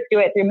of course do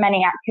it through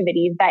many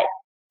activities, but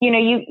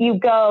you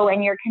go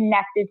and you're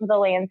connected to the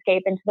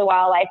landscape and to the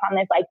wildlife on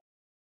this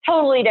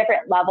totally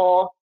different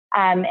level,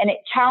 and it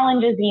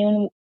challenges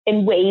you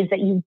in ways that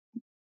you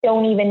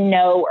don't even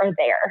know are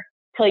there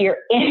till you're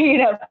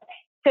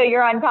till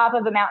you're on top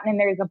of a mountain and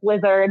there's a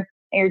blizzard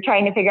and you're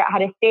trying to figure out how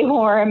to stay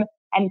warm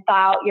and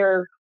thaw out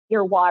your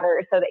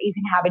water so that you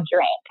can have a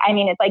drink.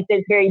 It's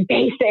this very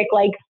basic,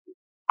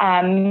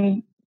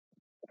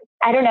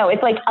 I don't know,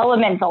 it's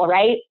elemental,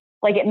 right?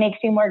 It makes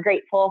you more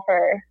grateful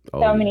for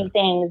many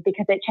things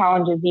because it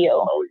challenges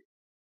you.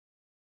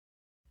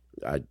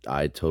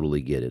 I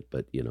totally get it.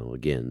 But,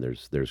 again,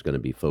 there's going to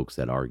be folks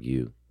that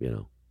argue,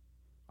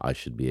 I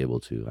should be able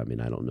to. I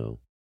mean, I don't know.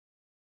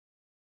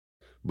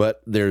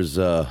 But there's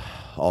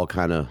all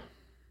kind of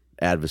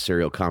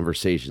adversarial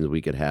conversations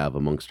we could have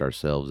amongst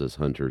ourselves as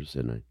hunters.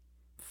 And I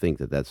think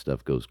that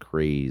stuff goes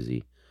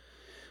crazy.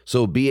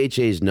 So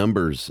BHA's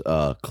numbers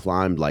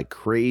climbed like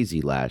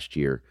crazy last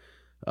year.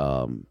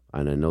 And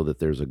I know that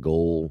there's a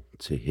goal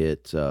to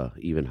hit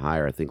even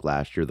higher. I think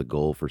last year the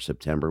goal for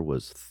September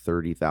was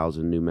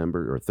 30,000 new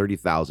members, or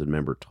 30,000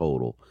 member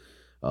total.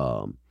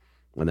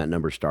 When that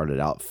number started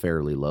out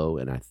fairly low,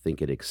 and I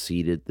think it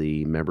exceeded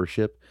the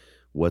membership.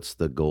 What's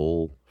the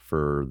goal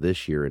for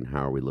this year, and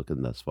how are we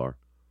looking thus far?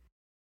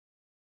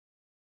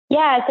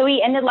 Yeah, so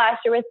we ended last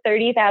year with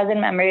 30,000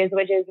 members,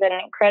 which is an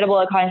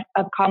incredible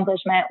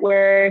accomplishment.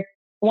 We're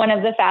one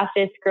of the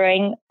fastest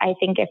growing, I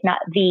think, if not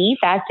the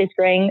fastest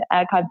growing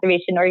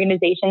conservation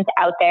organizations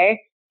out there.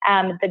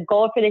 The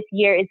goal for this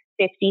year is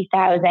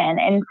 50,000.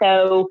 And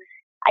so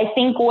I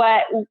think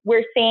what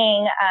we're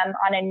seeing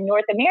on a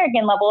North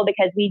American level,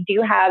 because we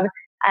do have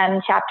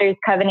chapters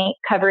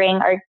covering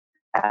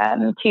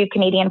our 2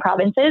 Canadian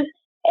provinces,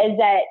 is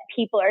that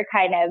people are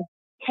kind of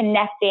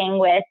connecting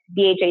with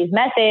BHA's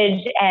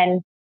message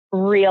and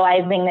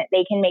realizing that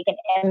they can make an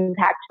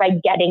impact by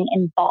getting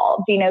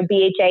involved.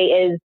 BHA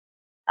is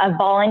a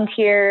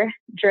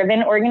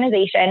volunteer-driven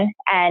organization,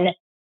 and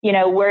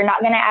we're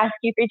not going to ask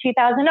you for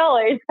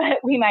 $2,000, but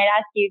we might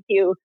ask you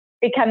to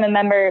become a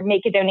member,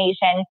 make a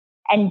donation,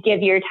 and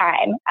give your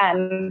time.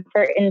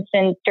 For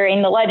instance,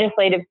 during the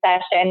legislative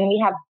session,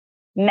 we have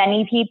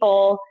many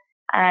people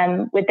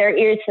with their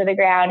ears to the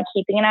ground,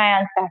 keeping an eye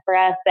on stuff for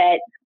us, that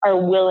are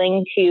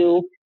willing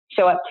to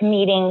show up to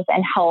meetings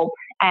and help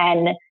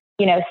and,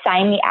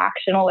 sign the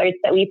action alerts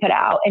that we put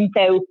out. And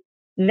so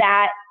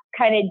that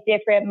kind of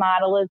different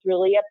model is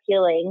really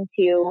appealing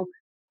to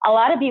a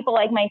lot of people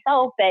like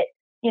myself that,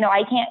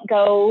 I can't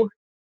go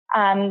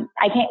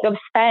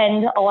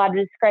spend a lot of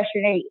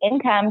discretionary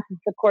income to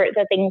support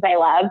the things I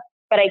love,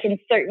 but I can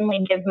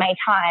certainly give my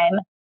time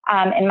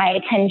and my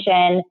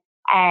attention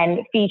and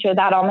feature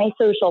that on my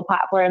social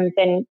platforms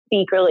and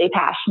speak really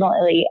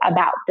passionately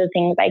about the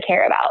things I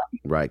care about.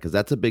 Right, because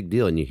that's a big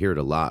deal, and you hear it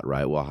a lot,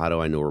 right? Well, how do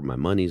I know where my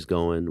money's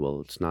going?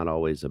 Well, it's not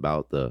always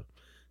about the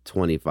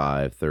 $25,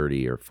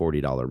 $30, or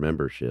 $40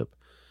 membership.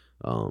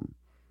 And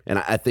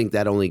I think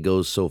that only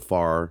goes so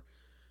far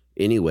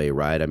anyway,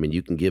 right? I mean,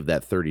 you can give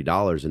that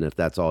 $30, and if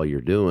that's all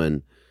you're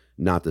doing,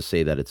 not to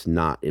say that it's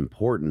not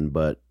important,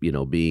 but,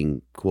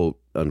 being quote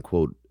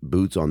unquote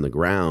boots on the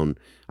ground,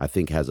 I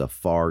think has a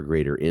far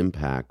greater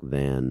impact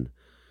than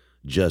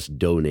just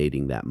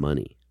donating that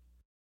money.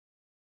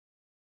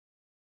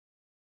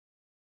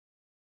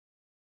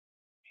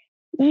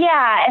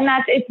 Yeah, and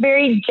it's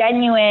very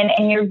genuine,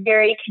 and you're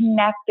very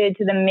connected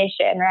to the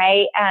mission,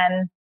 right?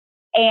 And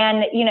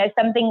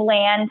something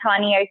Lan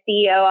Tani, our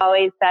CEO,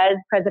 always says,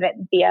 President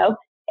and CEO,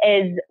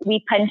 is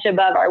we punch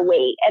above our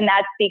weight. And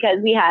that's because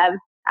we have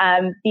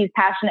these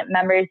passionate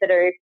members that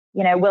are,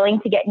 willing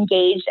to get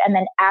engaged and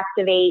then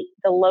activate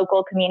the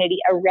local community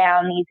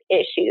around these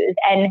issues.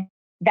 And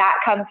that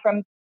comes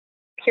from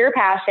pure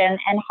passion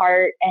and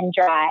heart and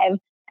drive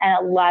and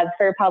a love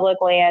for public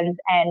lands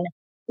and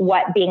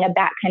what being a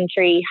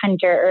backcountry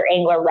hunter or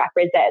angler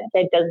represents.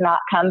 It does not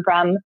come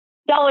from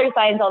dollar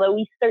signs, although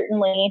we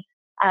certainly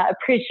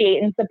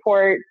appreciate and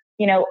support,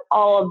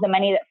 all of the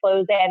money that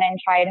flows in and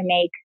try to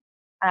make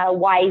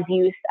wise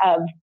use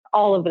of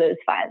all of those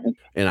funds.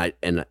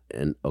 And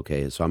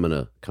okay, so I'm going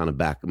to kind of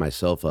back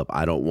myself up.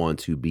 I don't want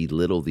to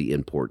belittle the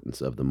importance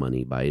of the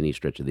money by any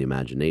stretch of the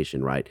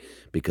imagination, right?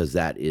 Because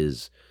that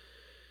is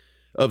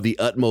of the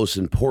utmost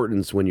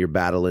importance when you're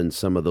battling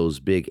some of those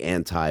big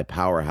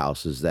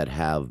anti-powerhouses that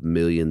have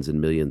millions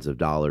and millions of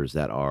dollars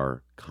that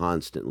are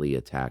constantly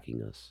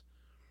attacking us.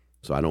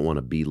 So I don't want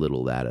to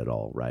belittle that at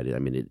all, right? I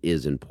mean, it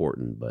is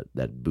important, but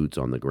that boots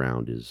on the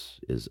ground is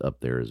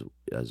up there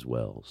as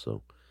well.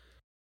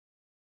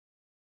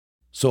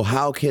 So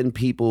how can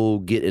people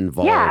get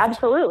involved? Yeah,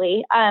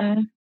 absolutely.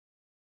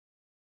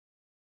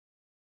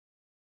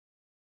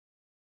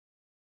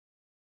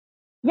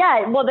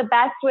 Yeah, well, the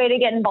best way to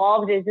get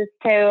involved is just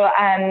to,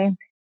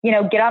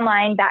 get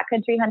online,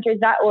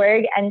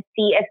 backcountryhunters.org, and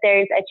see if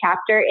there's a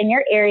chapter in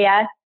your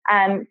area.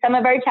 Some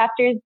of our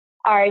chapters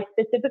are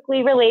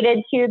specifically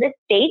related to the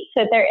states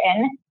that they're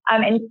in,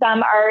 and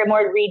some are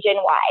more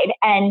region-wide.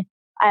 And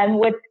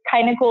what's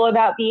kind of cool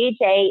about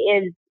BHA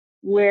is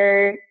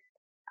we're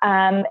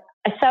a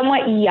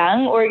somewhat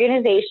young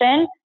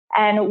organization,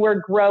 and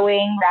we're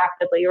growing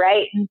rapidly,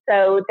 right? And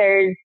so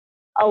there's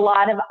a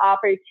lot of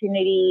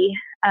opportunity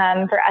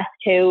for us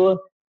to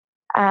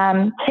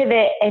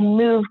pivot and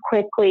move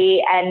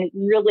quickly and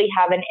really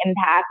have an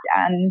impact.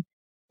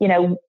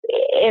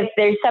 If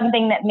there's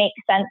something that makes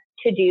sense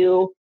to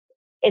do,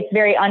 it's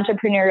very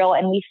entrepreneurial,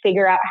 and we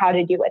figure out how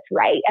to do what's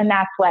right. And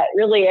that's what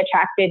really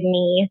attracted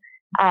me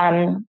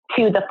to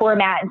the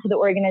format and to the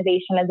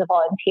organization as a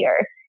volunteer.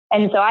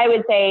 And so I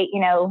would say,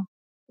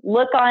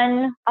 look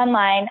online,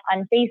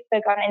 on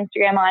Facebook, on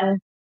Instagram, on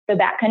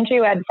the Backcountry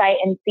website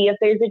and see if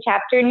there's a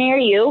chapter near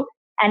you.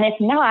 And if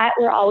not,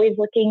 we're always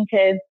looking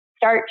to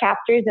start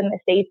chapters in the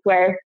states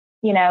where,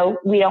 we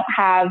don't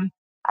have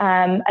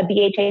a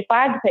BHA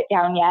flag put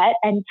down yet.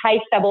 And Ty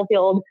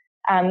Stubblefield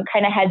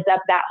kind of heads up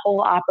that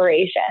whole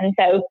operation.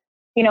 So,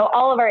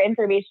 all of our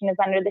information is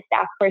under the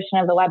staff portion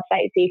of the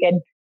website. So you could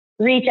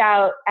reach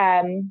out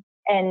and,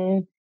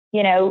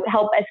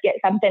 help us get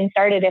something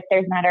started if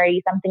there's not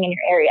already something in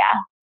your area.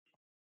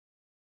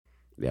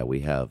 Yeah, we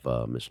have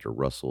Mr.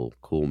 Russell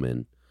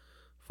Kuhlman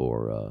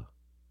for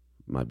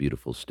my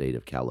beautiful state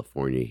of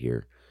California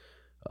here.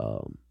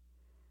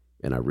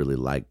 And I really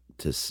like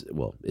to,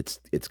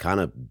 it's kind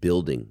of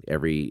building.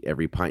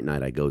 Every pint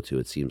night I go to,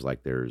 it seems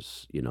like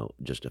there's,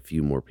 just a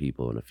few more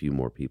people and a few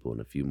more people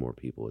and a few more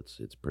people.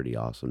 It's pretty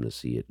awesome to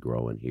see it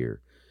growing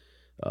here.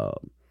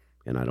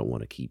 And I don't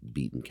want to keep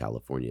beating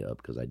California up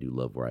because I do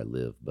love where I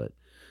live, but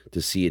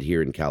to see it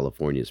here in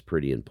California is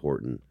pretty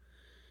important.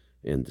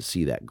 And to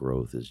see that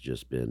growth has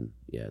just been,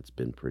 it's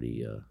been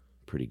pretty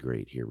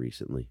great here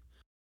recently.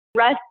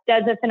 Russ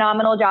does a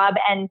phenomenal job,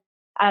 and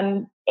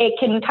it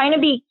can kind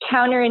of be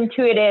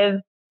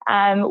counterintuitive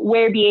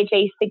where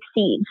BHA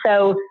succeeds.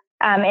 So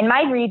in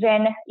my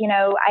region,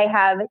 I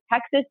have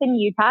Texas and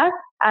Utah.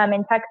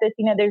 In Texas,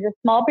 there's a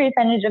small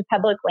percentage of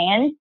public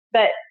land,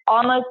 but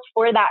almost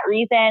for that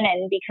reason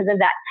and because of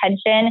that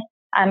tension,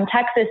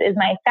 Texas is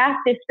my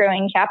fastest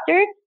growing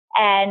chapter.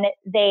 And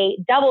they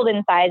doubled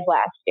in size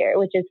last year,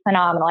 which is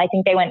phenomenal. I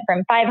think they went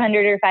from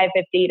 500 or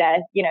 550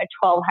 to,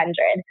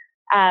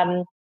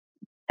 1,200.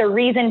 The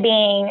reason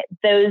being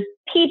those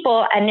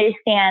people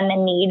understand the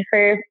need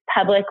for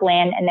public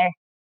land and they're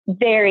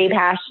very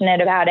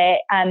passionate about it.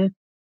 And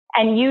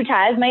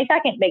Utah is my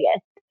second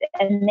biggest,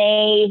 and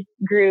they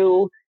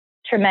grew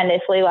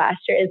tremendously last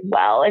year as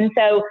well. And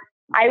so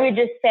I would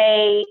just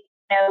say,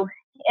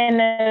 in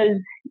those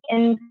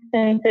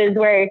instances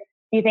where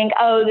you think,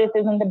 oh, this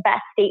isn't the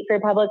best state for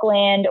public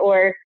land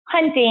or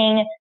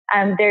hunting,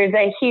 there's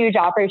a huge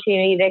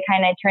opportunity to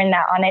kind of turn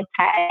that on its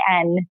head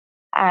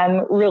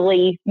and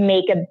really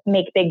make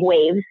big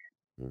waves.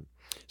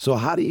 So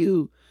how do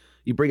you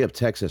bring up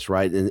Texas,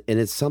 right? And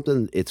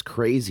it's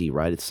crazy,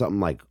 right? It's something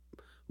like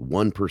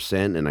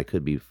 1%, and I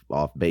could be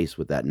off base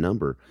with that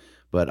number,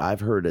 but I've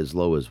heard as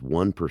low as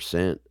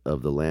 1%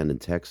 of the land in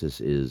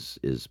Texas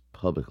is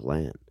public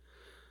land.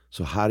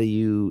 So how do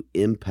you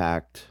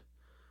impact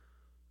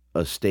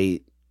a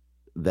state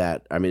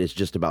that, it's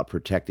just about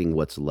protecting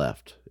what's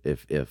left,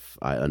 if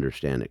I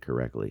understand it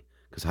correctly?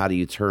 Because how do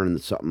you turn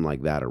something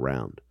like that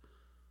around?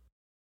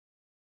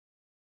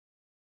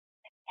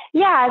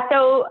 Yeah.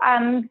 So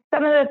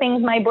some of the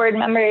things my board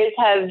members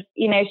have,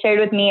 shared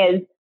with me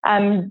is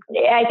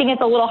I think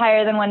it's a little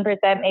higher than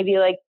 1%, maybe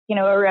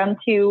around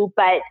 2%,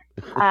 but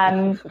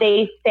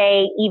they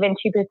say even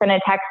 2%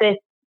 of Texas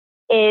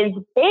is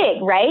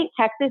big, right?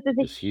 Texas is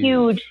a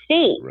huge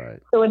state. Right.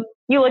 So when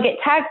you look at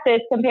Texas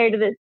compared to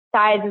the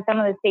size of some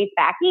of the states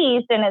back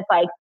east, and it's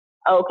like,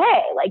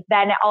 okay,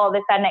 then all of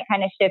a sudden it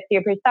kind of shifts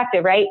your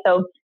perspective, right?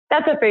 So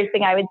that's the first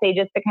thing I would say,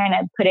 just to kind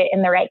of put it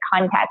in the right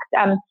context.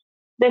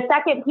 The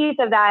second piece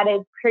of that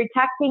is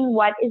protecting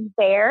what is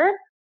there.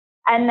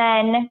 And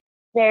then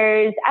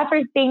there's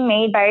efforts being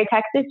made by our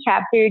Texas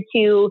chapter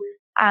to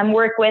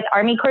work with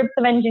Army Corps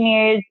of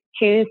Engineers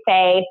to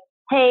say,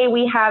 hey,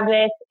 we have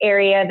this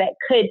area that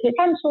could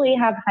potentially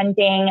have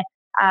hunting.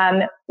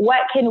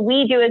 What can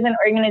we do as an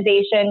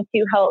organization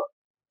to help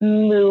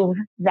move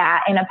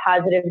that in a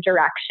positive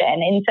direction?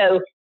 And so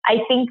I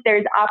think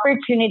there's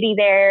opportunity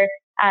there.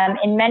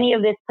 In many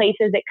of these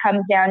places, it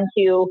comes down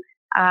to,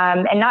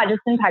 and not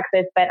just in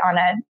Texas, but on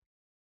a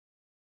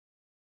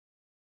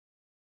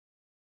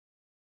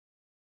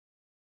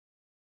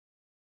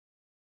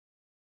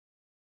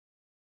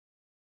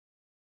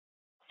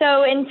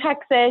So in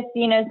Texas,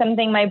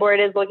 something my board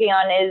is looking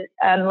at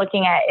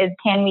is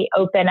can we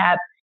open up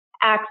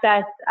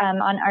access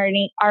on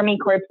Army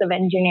Corps of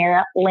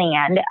Engineer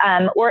land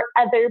or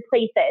other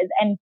places?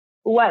 And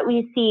what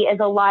we see is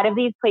a lot of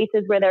these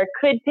places where there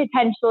could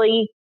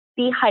potentially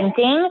be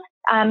hunting,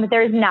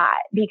 there's not,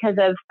 because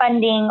of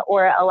funding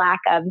or a lack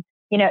of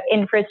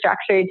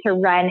infrastructure to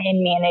run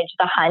and manage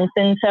the hunts.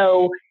 And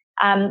so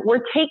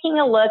we're taking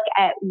a look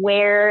at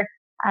where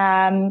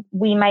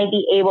we might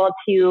be able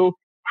to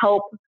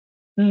help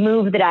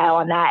move the dial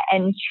on that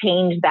and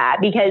change that,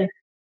 because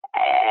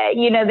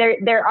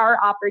there are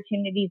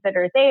opportunities that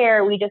are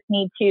there. We just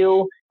need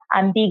to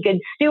be good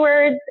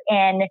stewards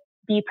and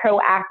be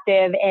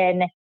proactive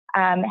in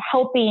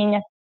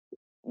helping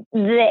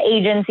the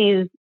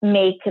agencies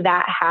make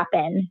that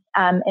happen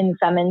in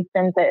some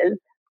instances.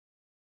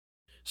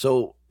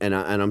 So, and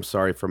I'm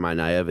sorry for my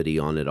naivety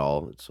on it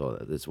all. So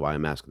that's why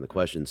I'm asking the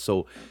question.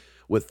 So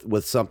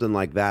with something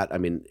like that,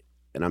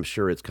 and I'm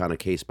sure it's kind of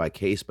case by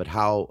case, but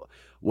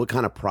what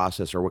kind of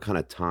process, or what kind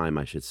of time,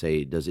 I should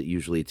say, does it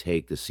usually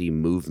take to see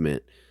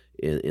movement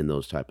in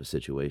those type of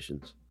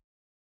situations?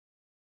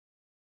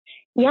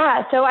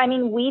 Yeah. So,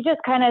 we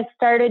just kind of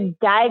started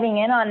diving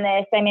in on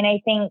this.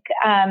 I think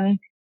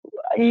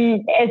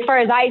as far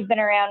as I've been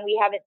around, we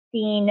haven't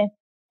seen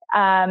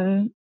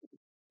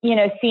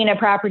seen a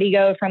property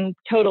go from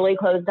totally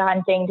closed to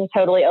hunting to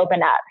totally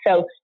open up.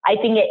 So I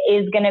think it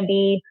is going to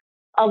be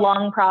a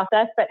long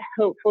process, but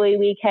hopefully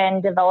we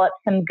can develop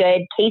some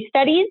good case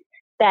studies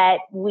that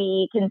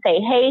we can say,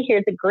 hey,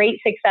 here's a great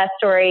success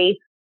story.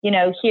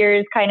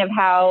 Here's kind of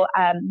how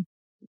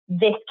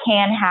this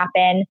can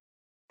happen,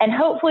 and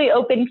hopefully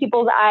open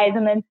people's eyes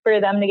and then spur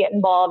them to get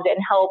involved and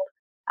help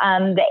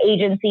the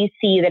agency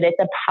see that it's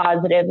a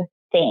positive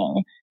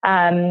thing.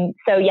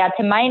 So yeah,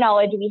 to my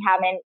knowledge, we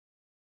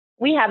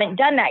haven't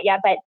done that yet,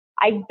 but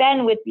I've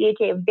been with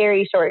BHA a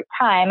very short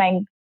time.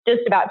 I'm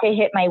just about to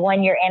hit my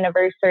 1-year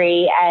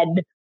anniversary,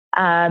 and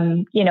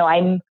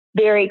I'm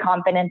very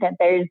confident that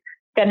there's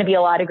going to be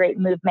a lot of great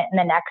movement in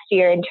the next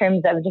year in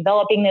terms of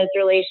developing those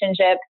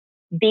relationships,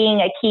 being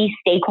a key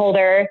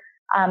stakeholder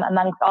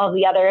amongst all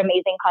the other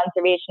amazing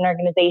conservation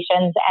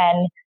organizations,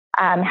 and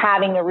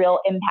having a real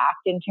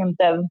impact in terms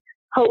of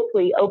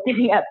hopefully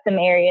opening up some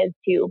areas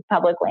to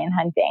public land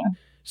hunting.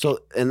 So,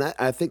 and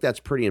I think that's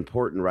pretty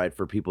important, right,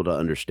 for people to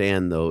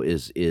understand, though,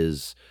 is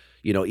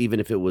even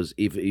if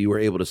you were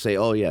able to say,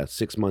 oh yeah,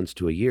 6 months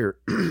to a year,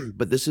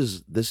 but this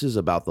is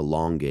about the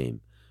long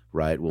game,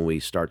 right? When we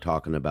start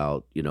talking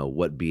about,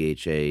 what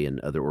BHA and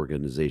other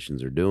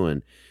organizations are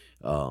doing,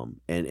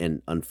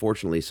 and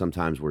unfortunately,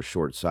 sometimes we're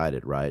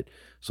short-sighted, right?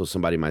 So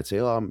somebody might say,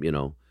 oh, I'm,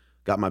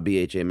 got my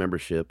BHA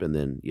membership, and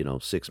then,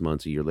 6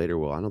 months, a year later,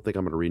 well, I don't think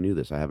I'm going to renew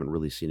this. I haven't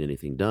really seen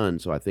anything done.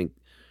 So I think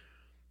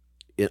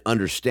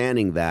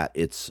understanding that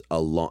it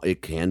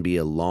can be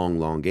a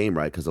long game,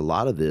 right? Because a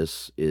lot of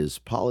this is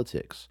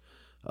politics.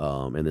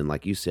 And then,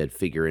 like you said,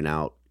 figuring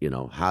out,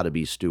 how to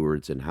be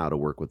stewards and how to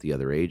work with the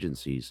other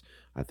agencies.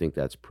 I think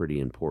that's pretty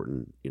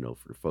important,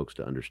 for folks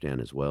to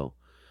understand as well.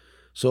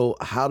 So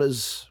how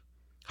does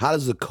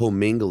the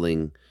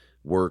commingling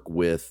work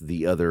with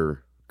the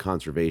other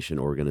conservation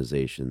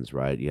organizations,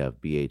 right? You have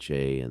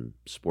BHA and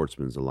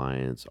Sportsman's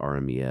Alliance,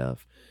 RMEF,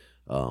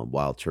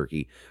 Wild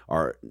Turkey.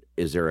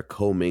 Is there a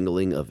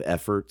commingling of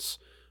efforts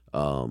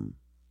from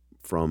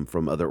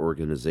other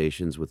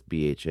organizations with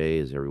BHA?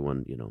 Is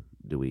everyone,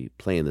 do we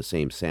play in the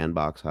same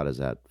sandbox? How does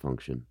that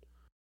function?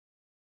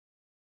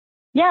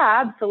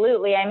 Yeah,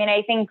 absolutely. I mean,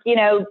 I think,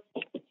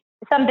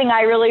 something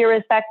I really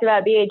respect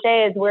about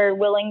BHA is we're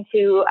willing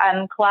to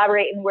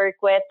collaborate and work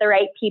with the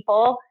right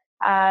people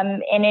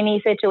in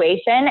any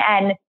situation.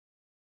 And,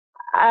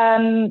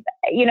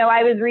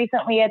 I was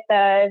recently at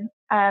the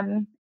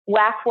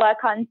WAFWA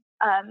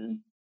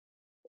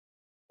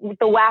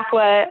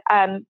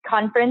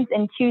conference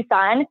in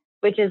Tucson,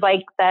 which is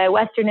like the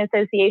Western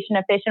Association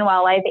of Fish and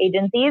Wildlife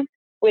Agencies,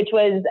 which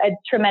was a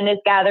tremendous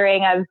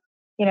gathering of,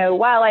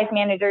 wildlife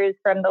managers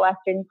from the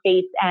Western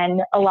states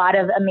and a lot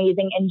of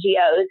amazing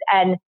NGOs.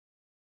 And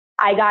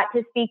I got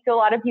to speak to a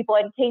lot of people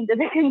and came to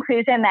the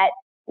conclusion that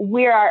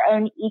we're our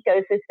own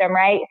ecosystem,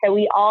 right? So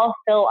we all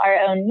fill our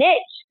own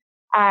niche.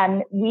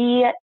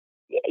 We,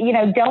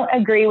 don't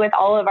agree with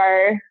all of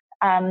our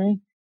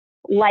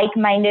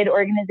like-minded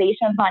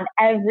organizations on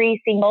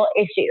every single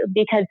issue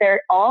because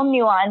they're all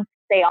nuanced.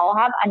 They all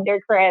have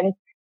undercurrents,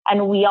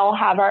 and we all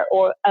have our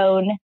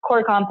own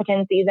core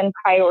competencies and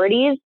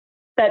priorities.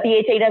 But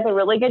BHA does a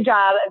really good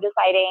job of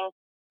deciding,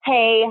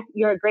 hey,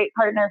 you're a great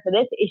partner for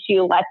this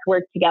issue. Let's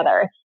work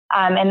together.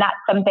 And that's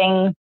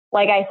something,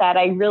 like I said,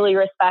 I really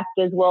respect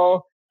is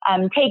we'll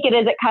take it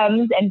as it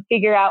comes and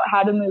figure out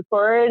how to move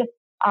forward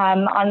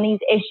on these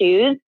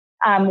issues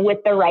with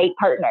the right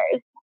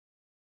partners.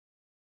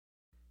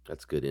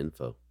 That's good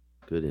info.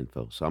 Good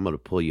info. So I'm going to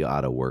pull you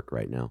out of work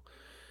right now.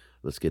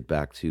 Let's get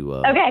back to.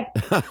 Okay.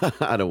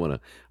 I don't want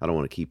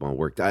to keep on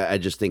work. I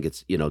just think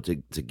it's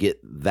to get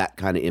that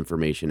kind of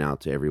information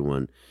out to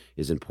everyone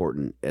is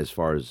important. As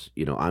far as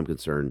I'm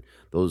concerned,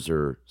 those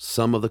are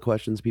some of the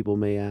questions people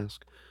may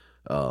ask.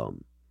 Yeah,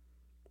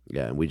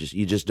 and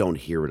you just don't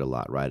hear it a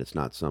lot, right? It's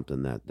not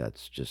something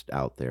that's just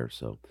out there.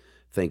 So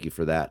thank you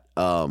for that.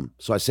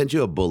 So I sent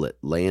you a bullet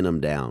laying them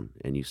down,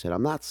 and you said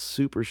I'm not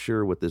super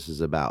sure what this is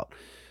about.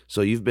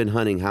 So you've been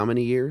hunting how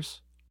many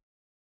years?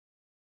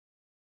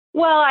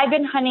 Well, I've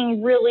been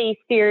hunting really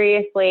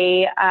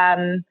seriously,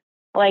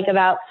 like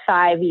about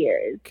 5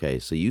 years. Okay.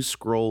 So you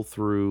scroll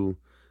through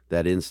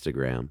that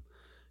Instagram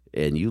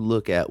and you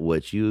look at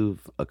what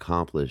you've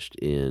accomplished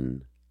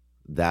in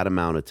that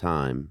amount of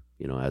time,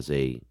 as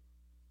a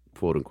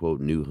quote unquote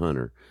new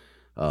hunter.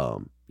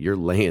 You're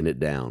laying it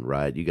down,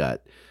 right? You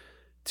got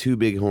 2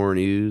 bighorn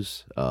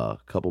ewes, a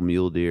couple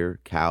mule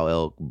deer, cow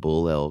elk,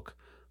 bull elk,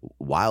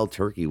 wild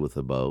turkey with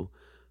a bow.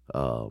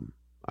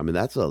 I mean,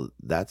 that's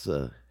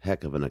a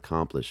heck of an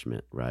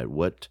accomplishment, right?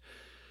 What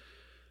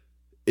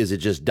is it?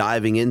 Just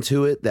diving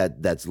into it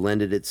that's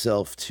lended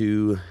itself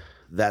to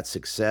that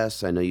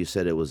success? I know you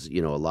said it was,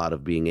 a lot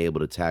of being able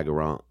to tag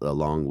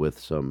along with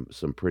some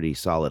pretty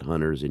solid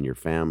hunters in your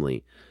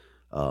family.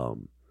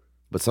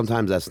 But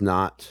sometimes that's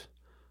not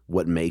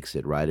what makes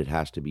it, right? It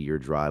has to be your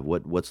drive.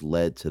 What's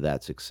led to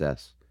that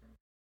success?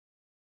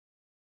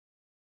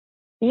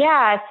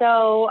 Yeah.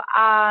 So,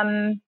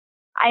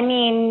 I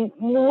mean,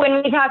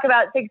 when we talk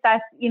about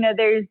success,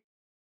 there's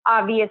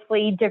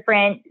obviously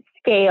different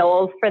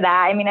scales for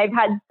that. I mean, I've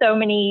had so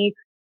many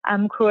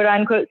quote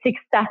unquote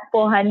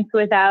successful hunts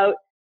without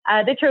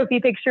the trophy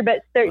picture,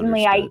 but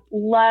certainly Understood. I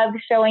love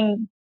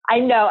showing. I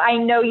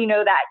know you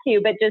know that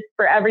too, but just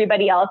for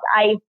everybody else,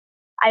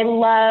 I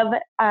love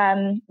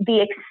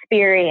the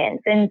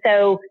experience. And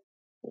so,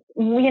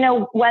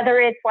 whether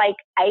it's like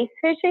ice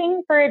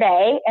fishing for a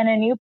day in a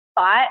new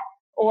spot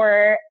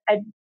or a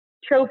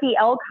trophy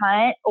elk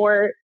hunt,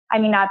 or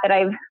not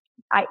that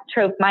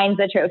mine's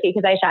a trophy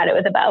because I shot it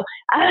with a bow.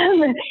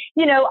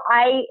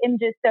 I am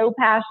just so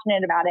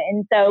passionate about it.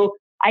 And so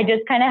I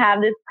just kind of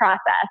have this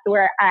process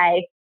where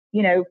I,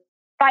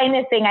 find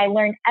this thing. I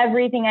learn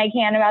everything I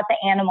can about the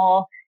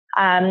animal.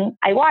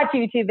 I watch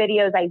YouTube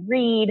videos, I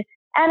read,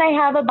 and I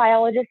have a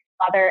biologist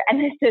father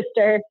and a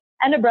sister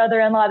and a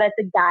brother-in-law that's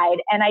a guide.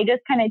 And I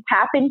just kind of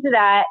tap into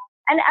that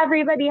and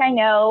everybody I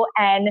know.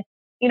 And,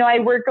 I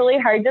work really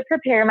hard to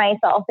prepare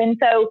myself. And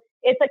so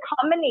it's a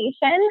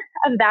combination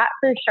of that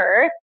for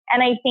sure.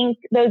 And I think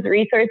those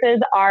resources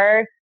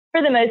are,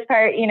 for the most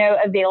part,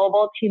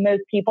 available to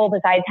most people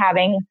besides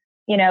having,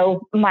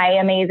 my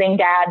amazing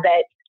dad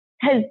that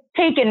has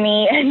taken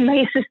me and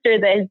my sister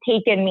that has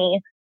taken me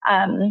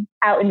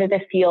out into the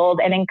field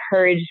and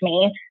encouraged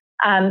me.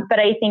 But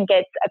I think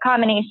it's a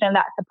combination of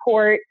that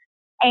support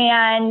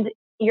and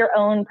your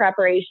own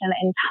preparation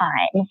and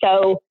time.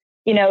 So,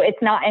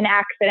 it's not an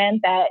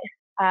accident that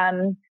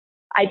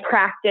I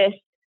practiced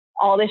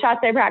all the shots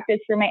I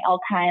practiced for my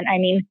elk hunt.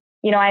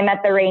 I'm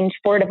at the range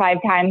 4 to 5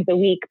 times a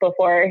week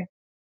before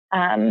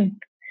I'm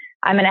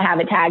going to have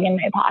a tag in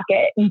my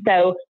pocket. And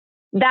so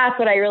that's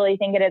what I really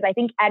think it is. I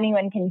think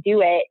anyone can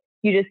do it.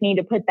 You just need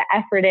to put the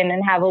effort in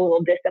and have a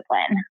little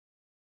discipline.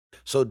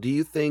 So do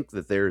you think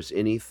that there's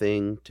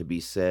anything to be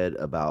said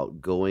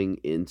about going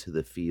into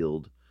the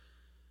field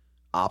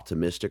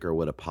optimistic or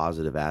with a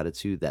positive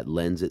attitude that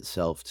lends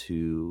itself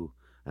to,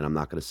 and I'm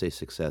not going to say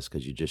success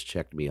because you just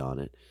checked me on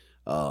it,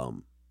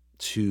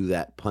 to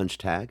that punch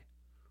tag?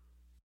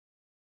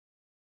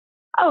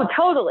 Oh,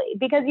 totally.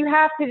 Because you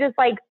have to just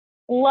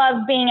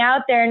love being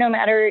out there no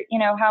matter,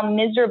 how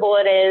miserable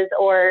it is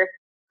or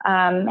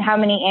how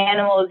many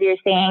animals you're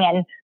seeing.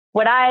 And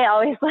what I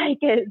always like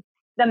is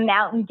the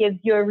mountain gives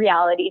you a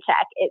reality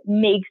check. It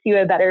makes you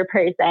a better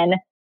person.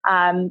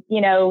 I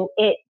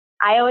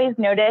always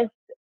notice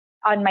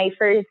on my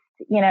first,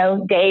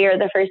 day or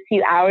the first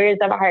few hours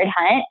of a hard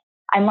hunt,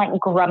 I'm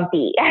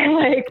grumpy.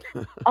 I'm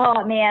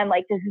oh man,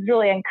 this is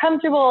really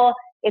uncomfortable.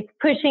 It's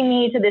pushing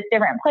me to this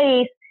different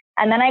place.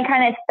 And then I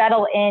kind of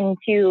settle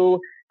into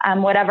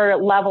whatever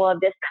level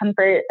of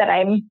discomfort that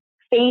I'm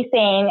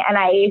facing, and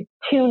I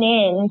tune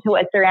in to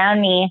what's around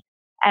me,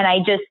 and I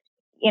just,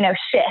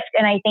 shift.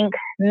 And I think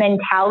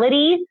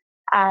mentality,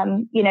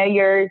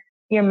 your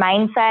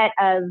mindset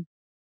of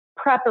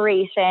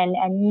preparation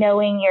and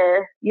knowing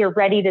you're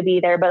ready to be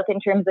there, both in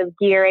terms of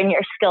gear and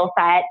your skill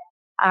set,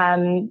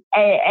 and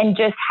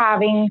just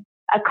having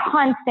a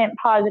constant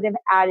positive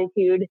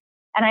attitude.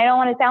 And I don't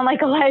want to sound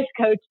like a life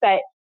coach, but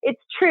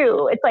it's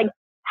true. It's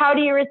how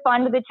do you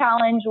respond to the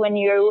challenge when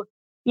you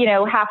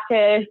have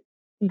to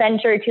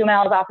venture 2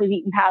 miles off the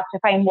beaten path to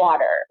find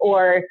water,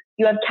 or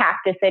you have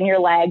cactus in your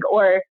leg,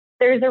 or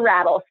there's a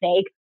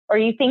rattlesnake, or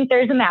you think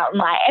there's a mountain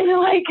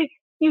lion?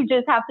 You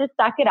just have to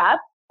suck it up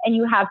and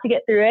you have to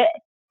get through it.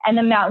 And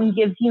the mountain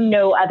gives you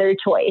no other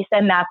choice.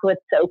 And that's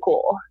what's so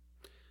cool.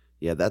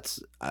 Yeah,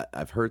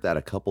 I've heard that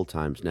a couple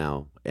times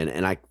now.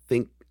 And I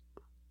think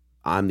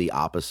I'm the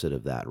opposite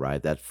of that,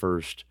 right? That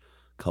first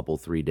couple,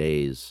 3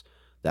 days,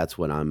 that's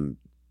when I'm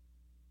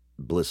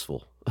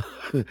blissful.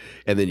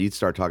 And then you'd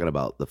start talking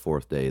about the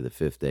 4th day, the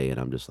 5th day, and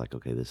I'm just like,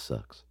 okay, this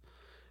sucks.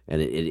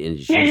 And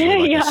it's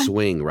usually a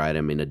swing, right?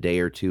 A day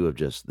or two of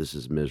just, this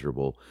is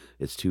miserable,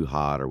 it's too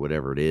hot or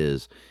whatever it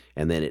is.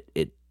 And then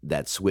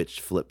that switch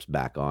flips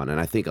back on.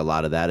 And I think a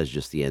lot of that is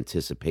just the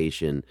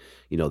anticipation,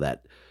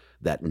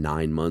 that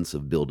 9 months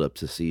of build up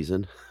to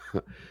season.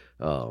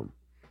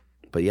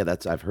 But yeah,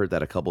 I've heard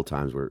that a couple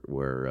times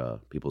where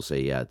people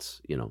say, yeah,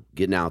 it's,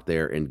 getting out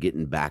there and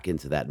getting back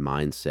into that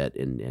mindset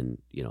and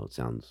it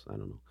sounds, I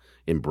don't know,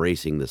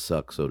 embracing the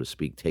suck, so to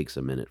speak, takes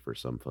a minute for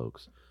some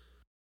folks.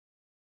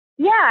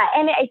 Yeah.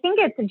 And I think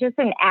it's just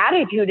an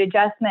attitude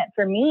adjustment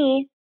for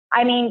me.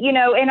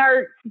 In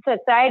our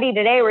society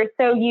today, we're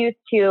so used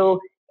to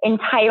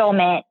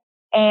entitlement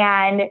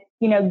and,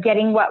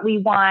 getting what we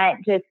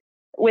want just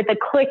with a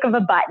click of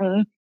a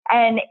button.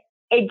 And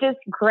it just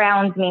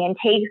grounds me and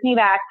takes me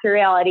back to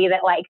reality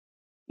that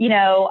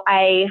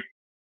I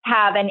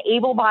have an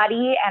able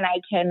body and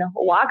I can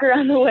walk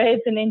around the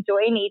woods and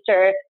enjoy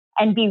nature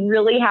and be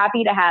really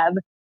happy to have,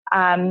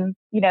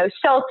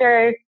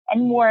 shelter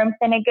and warmth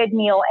and a good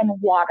meal and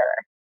water.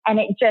 And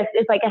it just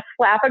is like a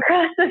slap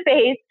across the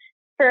face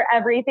for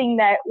everything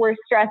that we're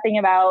stressing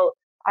about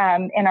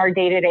in our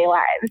day-to-day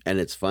lives. And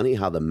it's funny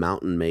how the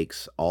mountain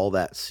makes all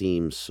that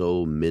seem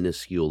so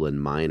minuscule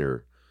and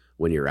minor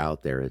when you're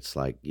out there. It's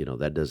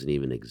that doesn't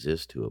even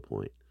exist to a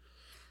point.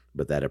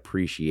 But that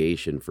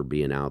appreciation for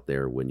being out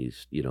there when you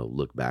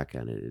look back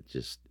on it,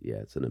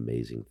 it's an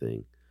amazing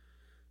thing.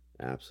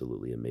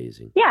 Absolutely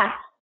amazing. Yeah.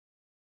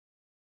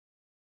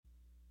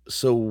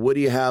 So what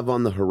do you have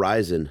on the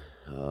horizon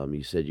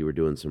You said you were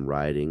doing some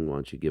writing. Why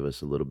don't you give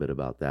us a little bit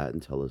about that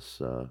and tell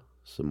us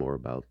some more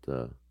about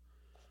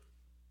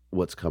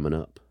what's coming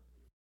up?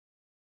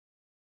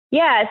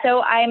 Yeah,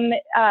 so I'm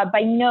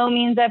by no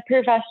means a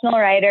professional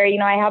writer.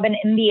 I have an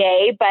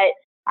MBA, but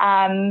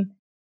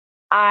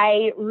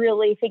I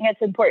really think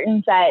it's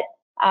important that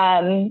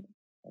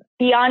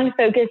beyond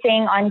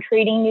focusing on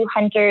creating new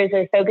hunters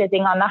or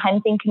focusing on the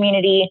hunting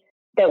community,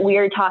 that we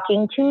are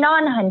talking to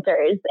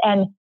non-hunters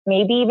and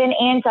maybe even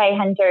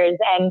anti-hunters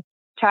and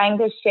trying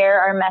to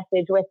share our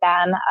message with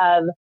them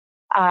of,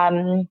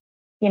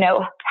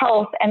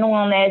 health and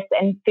wellness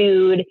and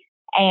food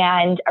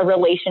and a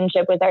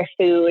relationship with our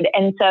food.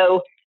 And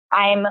so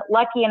I'm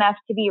lucky enough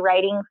to be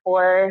writing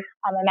for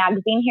a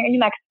magazine here in New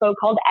Mexico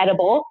called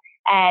Edible.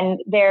 And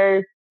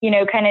they're,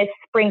 kind of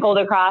sprinkled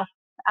across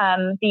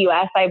the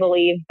U.S., I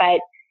believe. But,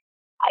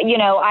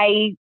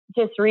 I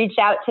just reached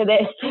out to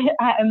this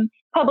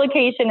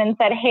publication and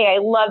said, hey, I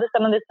love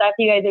some of the stuff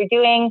you guys are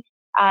doing.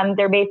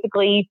 They're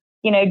basically,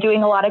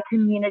 doing a lot of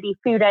community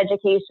food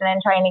education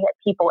and trying to get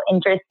people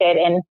interested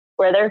in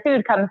where their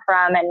food comes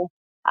from and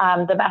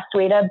the best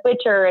way to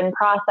butcher and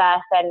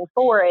process and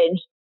forage.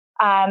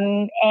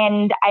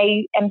 And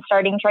I am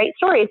starting to write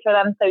stories for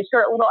them. So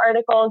short little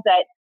articles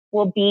that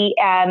will be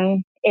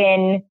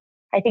in,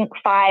 I think,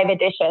 5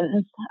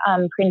 editions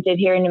printed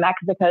here in New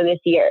Mexico this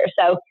year.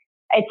 So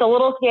it's a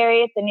little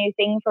scary. It's a new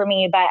thing for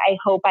me, but I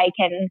hope I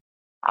can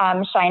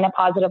shine a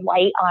positive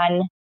light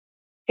on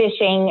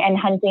fishing and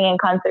hunting and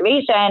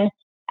conservation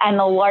and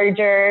the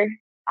larger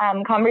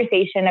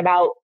conversation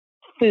about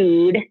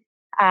food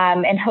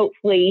and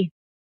hopefully,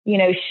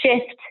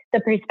 shift the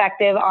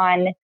perspective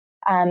on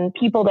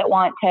people that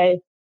want to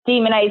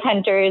demonize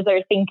hunters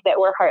or think that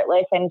we're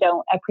heartless and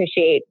don't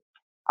appreciate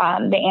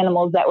the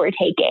animals that we're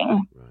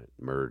taking. Right.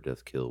 Murder,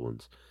 death, kill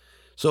ones.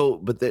 So,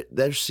 but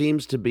there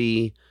seems to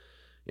be,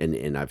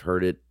 and I've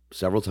heard it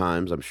several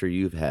times. I'm sure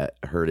you've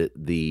heard it,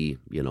 the,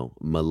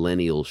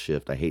 millennial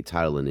shift. I hate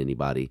titling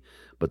anybody,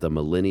 but the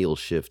millennial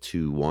shift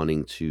to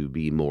wanting to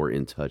be more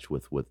in touch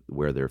with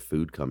where their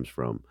food comes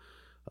from.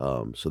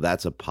 So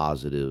that's a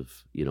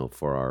positive,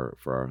 for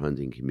our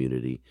hunting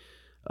community.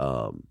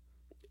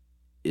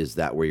 Is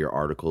that where your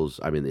articles,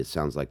 I mean, it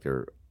sounds like there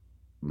are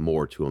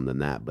more to them than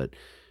that, but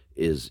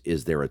is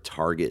there a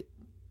target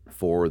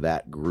for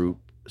that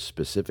group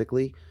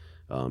specifically?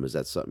 Is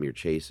that something you're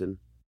chasing?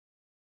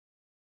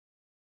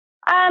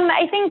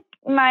 I think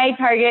my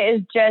target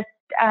is just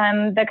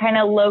the kind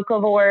of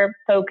locavore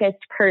focused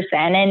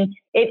person. And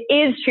it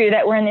is true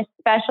that we're in this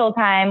special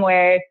time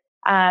where,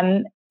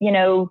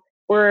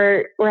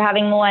 we're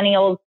having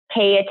millennials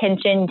pay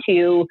attention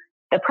to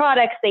the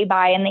products they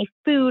buy and the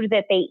food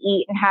that they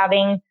eat and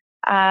having,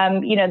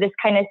 this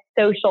kind of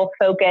social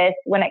focus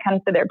when it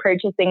comes to their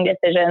purchasing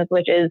decisions,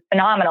 which is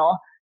phenomenal.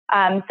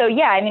 So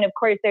yeah, I mean, of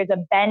course, there's a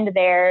bend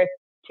there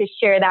to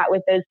share that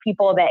with those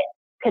people that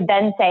could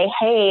then say,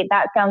 hey,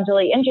 that sounds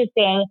really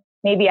interesting.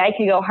 Maybe I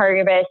could go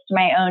harvest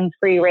my own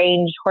free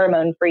range,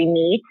 hormone free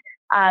meat.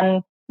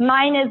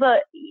 Mine is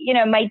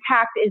my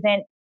tact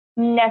isn't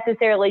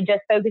necessarily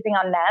just focusing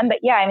on them, but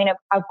yeah, I mean,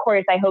 of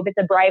course, I hope it's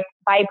a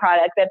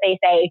byproduct that they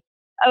say,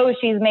 oh,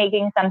 she's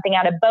making something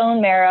out of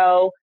bone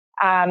marrow,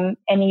 and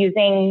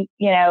using,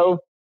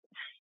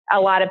 a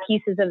lot of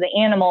pieces of the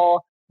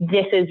animal.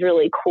 This is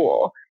really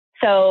cool.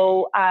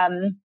 So,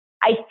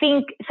 I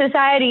think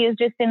society is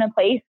just in a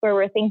place where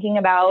we're thinking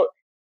about,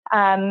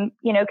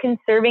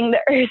 conserving the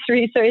Earth's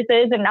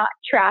resources and not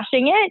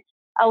trashing it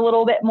a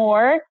little bit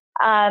more,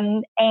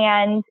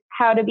 and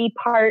how to be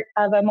part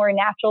of a more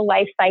natural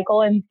life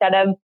cycle instead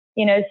of,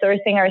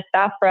 sourcing our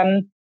stuff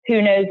from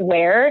who knows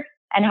where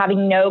and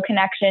having no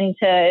connection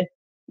to,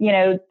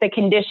 the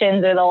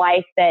conditions or the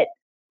life that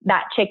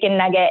chicken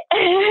nugget,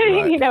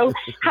 Right.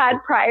 had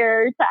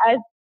prior to us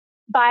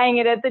buying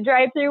it at the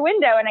drive-through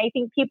window. And I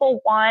think people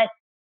want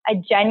a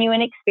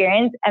genuine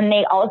experience and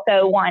they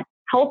also want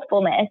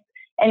healthfulness.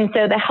 And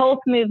so the health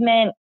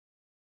movement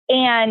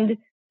and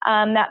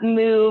that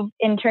move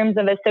in terms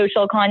of a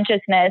social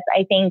consciousness,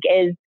 I think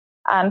is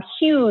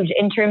huge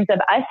in terms of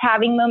us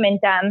having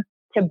momentum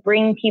to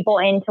bring people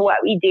into what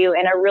we do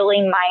in a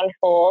really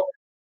mindful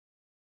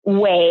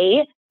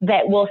way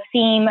that will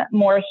seem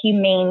more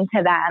humane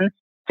to them.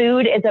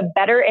 Food is a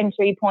better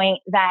entry point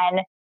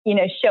than,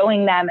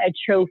 showing them a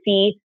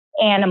trophy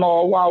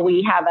animal while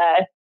we have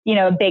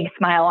a big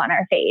smile on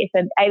our face.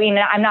 And I mean,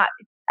 I'm not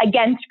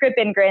against grip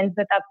and grins,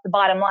 but that's the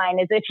bottom line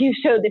is if you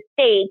show the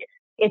steak,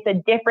 it's a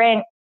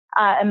different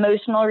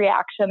emotional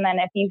reaction than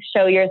if you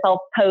show yourself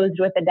posed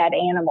with a dead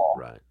animal.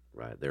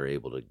 Right. They're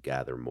able to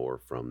gather more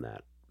from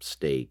that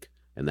steak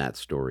and that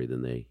story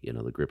than they,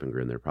 the grip and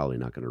grin. They're probably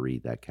not going to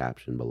read that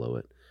caption below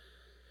it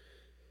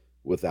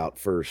without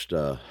first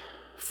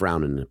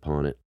frowning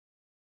upon it.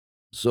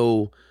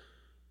 So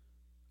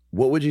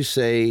what would you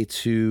say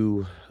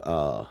to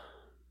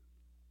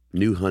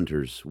new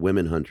hunters,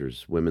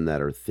 women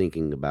that are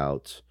thinking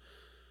about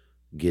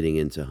getting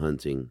into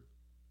hunting?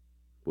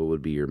 What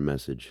would be your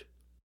message?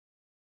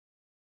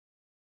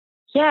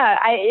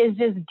 is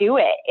just do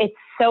it. It's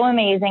so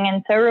amazing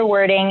and so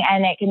rewarding.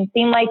 And it can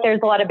seem like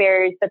there's a lot of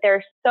barriers, but there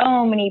are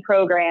so many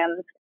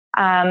programs,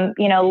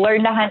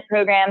 learn to hunt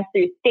programs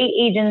through state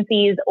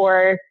agencies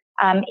or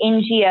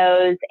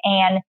NGOs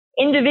and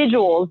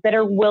individuals that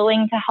are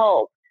willing to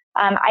help.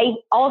 I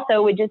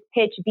also would just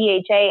pitch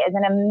BHA as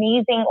an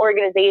amazing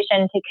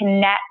organization to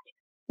connect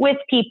with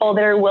people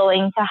that are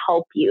willing to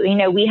help you.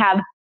 We have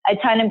a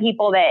ton of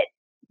people that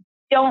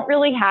don't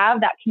really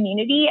have that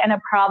community. And a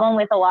problem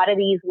with a lot of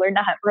these learn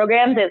to hunt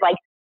programs is like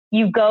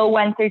you go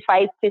once or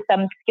twice to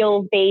some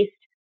skills-based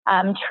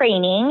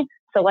training.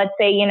 So let's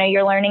say,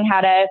 you're learning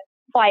how to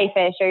fly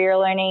fish or you're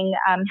learning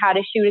how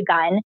to shoot a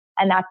gun.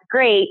 And that's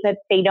great, but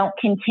they don't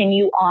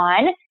continue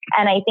on.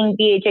 And I think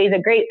BHA is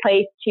a great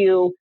place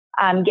to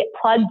get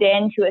plugged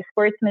into a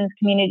sportsman's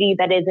community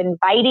that is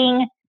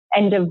inviting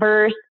and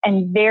diverse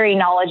and very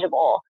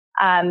knowledgeable.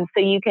 So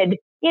you could,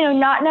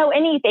 not know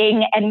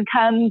anything and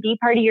come be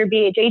part of your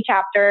BHA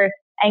chapter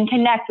and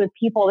connect with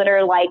people that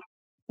are like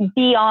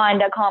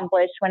beyond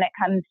accomplished when it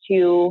comes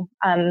to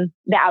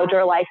the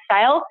outdoor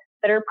lifestyle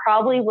that are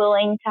probably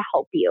willing to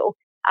help you.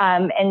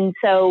 And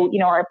so,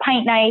 our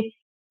pint nights,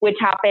 which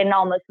happen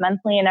almost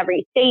monthly in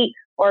every state,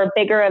 or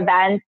bigger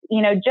events,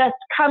 just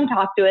come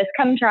talk to us,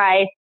 come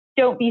try,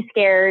 don't be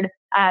scared.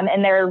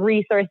 And there are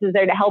resources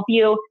there to help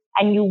you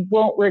and you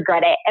won't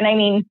regret it. And I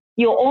mean,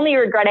 you'll only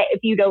regret it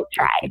if you don't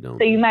try.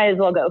 So you might as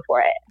well go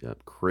for it.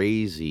 Yep.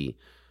 Crazy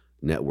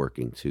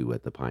networking too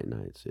at the pint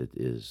nights. It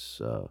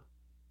is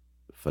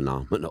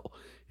phenomenal.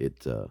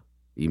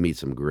 You meet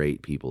some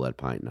great people at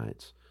pint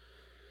nights.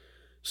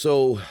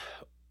 So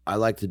I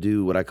like to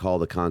do what I call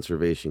the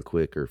conservation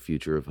quick or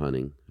future of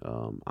hunting.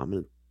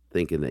 I'm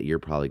thinking that you're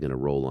probably going to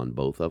roll on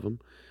both of them.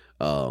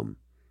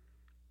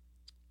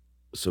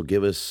 So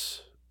give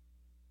us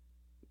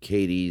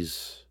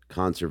Katie's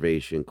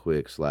conservation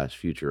quick /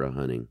 future of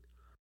hunting.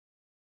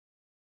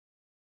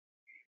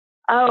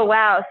 Oh,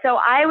 wow. So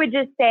I would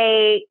just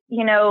say,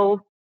 the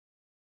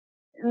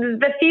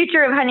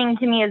future of hunting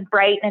to me is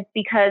bright, and it's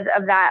because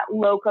of that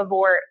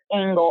locavore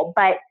angle.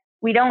 But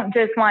we don't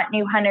just want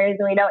new hunters,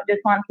 and we don't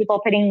just want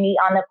people putting meat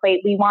on the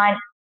plate. We want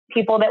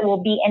people that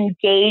will be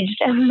engaged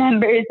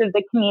members of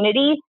the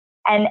community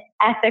and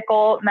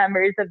ethical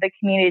members of the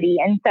community.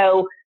 And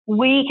so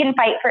we can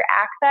fight for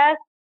access,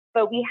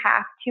 but we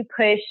have to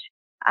push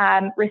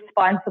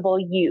responsible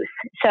use.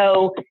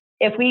 So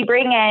if we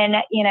bring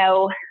in,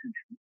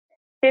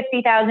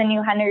 50,000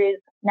 new hunters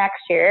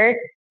next year,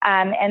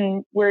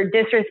 and we're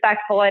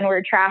disrespectful and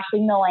we're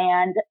trashing the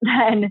land,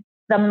 then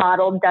the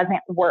model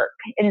doesn't work.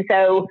 And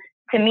so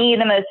to me,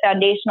 the most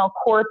foundational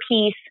core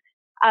piece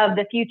of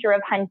the future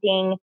of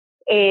hunting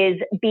is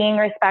being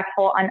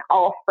respectful on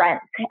all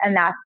fronts. And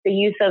that's the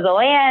use of the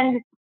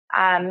land,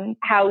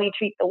 how we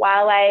treat the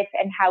wildlife,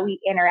 and how we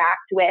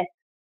interact with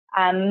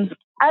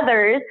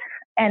others.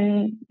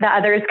 And the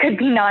others could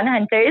be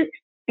non-hunters,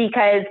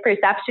 because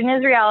perception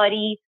is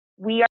reality.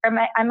 We are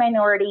a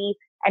minority,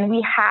 and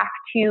we have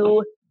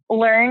to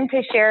learn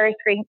to share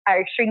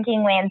our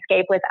shrinking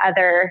landscape with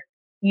other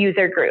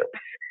user groups.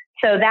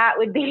 So that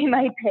would be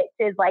my pitch,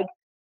 is like,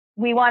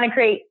 we want to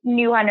create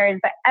new hunters,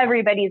 but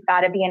everybody's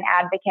got to be an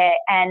advocate.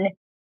 And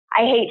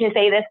I hate to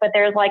say this, but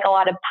there's like a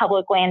lot of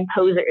public land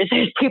posers.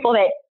 There's people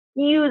that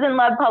use and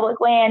love public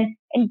land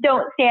and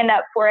don't stand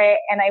up for it.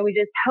 And I would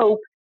just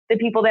hope the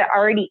people that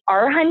already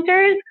are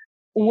hunters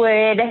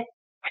would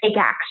take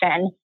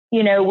action,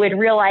 would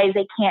realize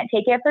they can't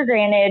take it for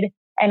granted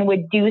and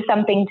would do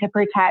something to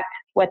protect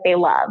what they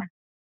love.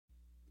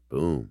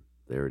 Boom.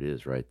 There it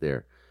is right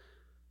there.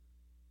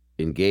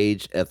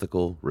 Engaged,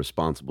 ethical,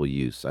 responsible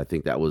use. I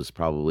think that was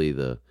probably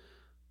the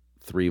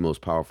 3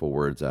 most powerful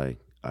words I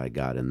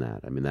got in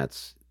that. I mean,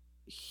 that's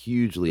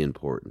hugely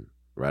important,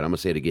 right? I'm going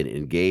to say it again: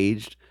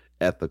 engaged,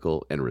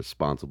 ethical, and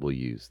responsible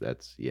use.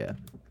 That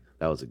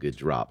was a good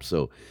drop.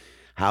 So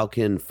how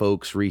can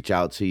folks reach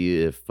out to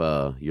you if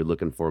you're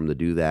looking for them to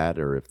do that,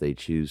 or if they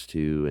choose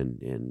to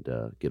and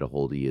get a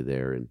hold of you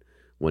there in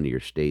one of your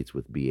states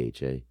with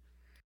BHA?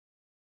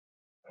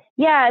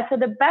 Yeah, so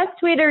the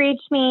best way to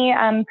reach me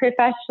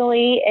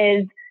professionally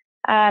is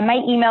my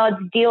email.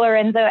 It's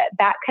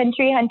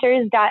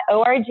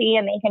DeLorenzo@backcountryhunters.org,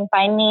 and they can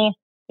find me,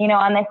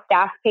 on the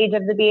staff page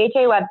of the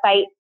BHA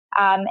website.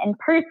 And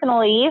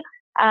personally,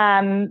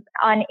 on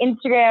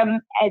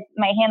Instagram,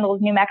 my handle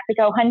is New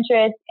Mexico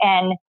Huntress,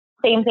 and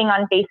same thing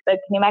on Facebook,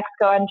 New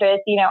Mexico Huntress.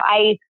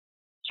 I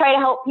try to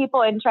help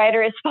people and try to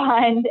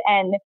respond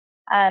and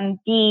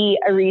be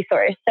a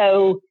resource.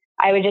 So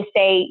I would just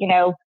say,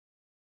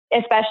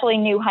 especially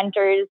new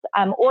hunters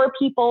or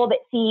people that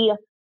see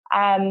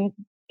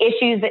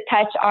issues that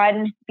touch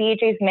on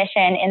BHA's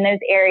mission in those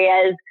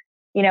areas.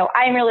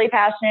 I'm really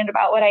passionate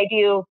about what I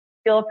do.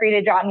 Feel free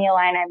to drop me a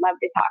line. I'd love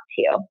to talk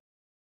to you.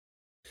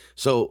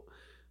 So,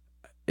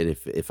 and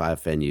if I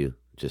offend you,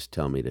 just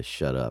tell me to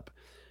shut up.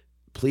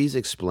 Please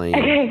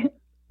explain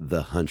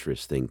the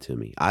huntress thing to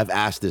me. I've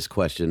asked this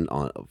question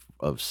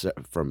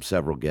from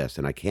several guests,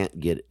 and I can't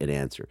get an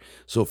answer.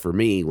 So for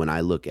me, when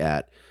I look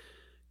at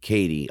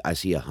Katie, I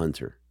see a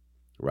hunter,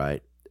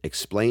 right?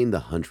 Explain the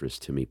huntress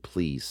to me,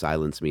 please.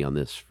 Silence me on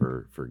this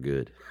for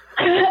good.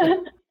 I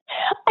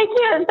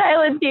can't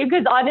silence you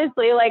because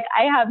honestly, like,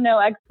 I have no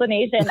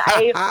explanation.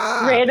 I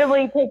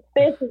randomly picked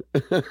this.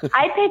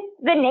 I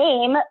picked the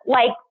name,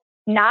 like,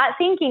 not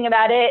thinking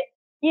about it,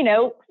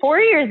 4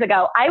 years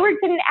ago. I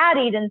worked in an ad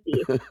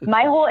agency.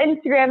 My whole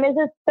Instagram is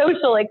a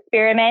social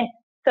experiment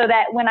so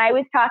that when I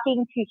was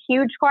talking to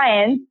huge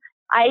clients,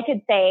 I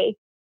could say,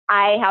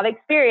 I have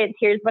experience.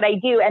 Here's what I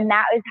do. And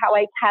that is how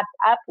I kept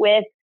up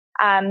with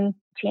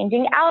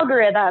changing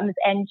algorithms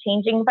and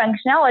changing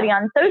functionality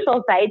on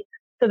social sites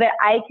so that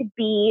I could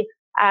be,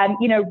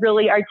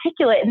 really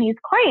articulate in these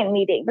client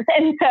meetings.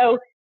 And so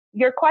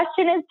your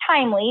question is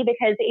timely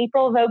because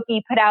April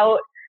Vokey put out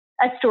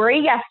a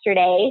story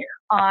yesterday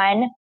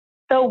on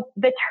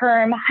the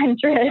term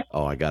huntress.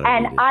 Oh, I got it.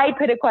 And I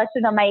put a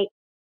question on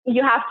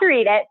you have to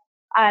read it.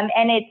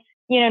 And it's,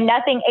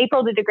 nothing.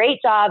 April did a great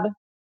job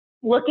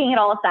looking at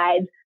all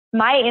sides.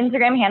 My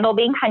Instagram handle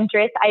being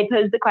huntress, I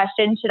posed the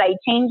question, should I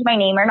change my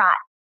name or not?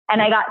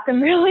 And I got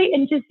some really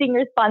interesting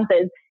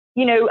responses.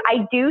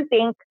 I do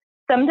think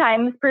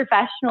sometimes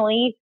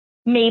professionally,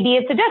 maybe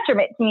it's a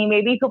detriment to me.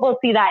 Maybe people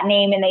see that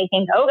name and they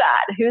think, oh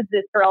God, who's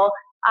this girl?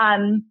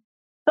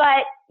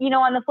 But,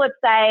 on the flip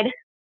side,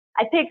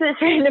 I picked this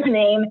random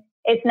name.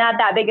 It's not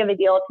that big of a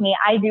deal to me.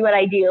 I do what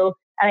I do.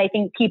 And I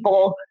think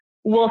people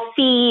will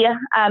see,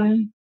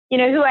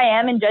 who I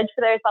am and judge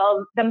for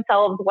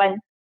themselves once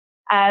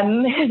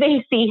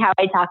they see how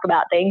I talk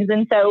about things.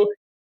 And so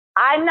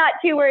I'm not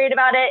too worried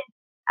about it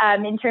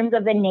in terms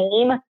of the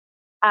name.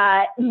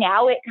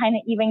 Now it kind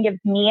of even gives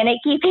me an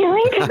icky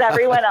feeling because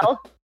everyone else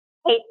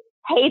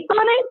hates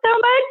on it so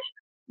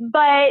much.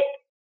 But,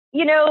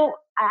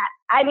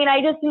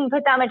 I just didn't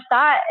put that much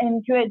thought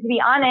into it, to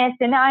be honest.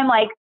 And now I'm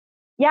like,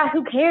 yeah,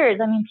 who cares?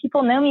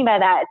 People know me by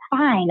that. It's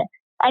fine.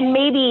 And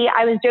maybe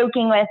I was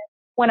joking with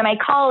one of my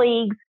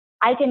colleagues,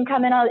 I can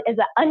come in as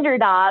an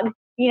underdog.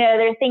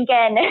 They're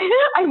thinking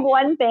I'm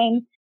one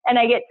thing and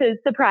I get to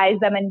surprise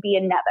them and be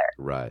another.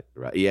 Right.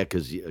 Yeah,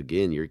 because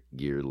again,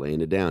 you're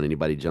laying it down.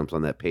 Anybody jumps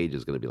on that page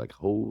is going to be like,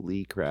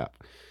 holy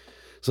crap.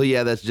 So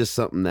yeah, that's just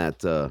something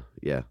that,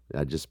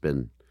 I've just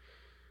been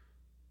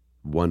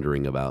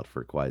wondering about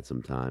for quite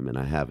some time. And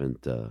I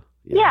haven't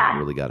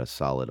really got a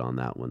solid on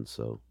that one.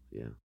 So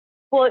yeah.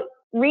 Well,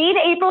 read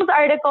April's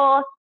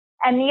article.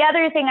 And the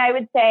other thing I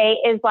would say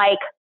is like,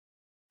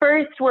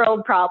 first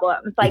world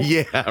problems. Like,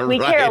 we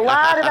care a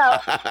lot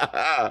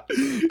about.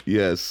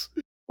 Yes.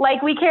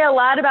 Like, we care a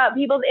lot about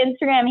people's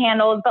Instagram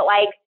handles, but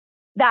like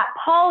that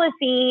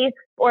policy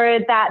or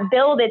that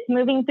bill that's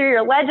moving through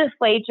your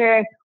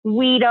legislature,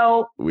 we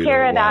don't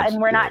care about,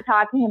 and we're not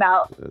talking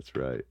about. That's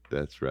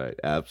right.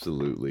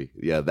 Absolutely.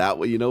 Yeah. That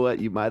way, you know what?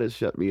 You might have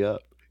shut me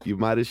up. You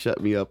might have shut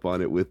me up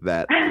on it with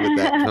that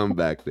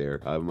comeback there.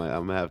 I'm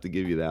gonna have to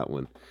give you that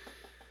one.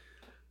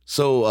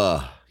 So,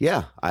 I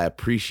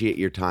appreciate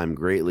your time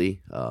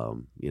greatly.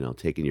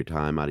 Taking your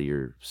time out of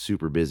your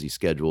super busy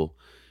schedule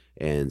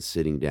and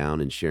sitting down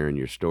and sharing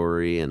your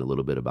story and a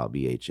little bit about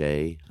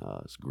BHA.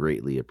 It's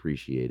greatly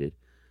appreciated.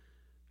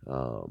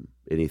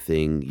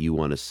 Anything you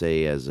want to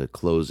say as a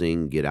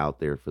closing, get out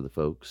there for the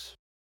folks?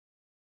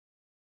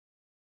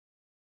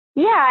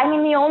 Yeah,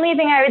 the only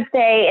thing I would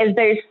say is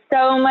there's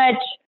so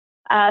much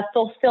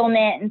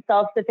fulfillment and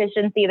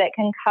self-sufficiency that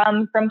can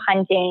come from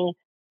hunting.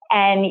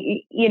 And,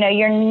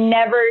 you're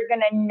never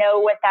going to know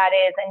what that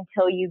is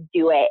until you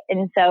do it.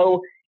 And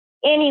so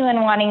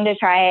anyone wanting to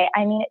try it,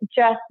 it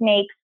just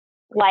makes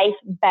life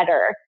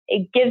better.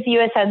 It gives you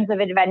a sense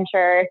of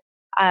adventure.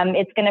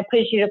 It's going to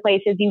push you to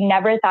places you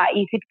never thought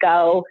you could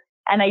go.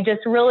 And I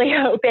just really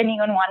hope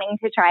anyone wanting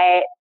to try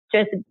it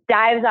just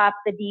dives off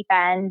the deep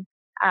end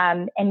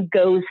and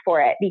goes for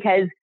it,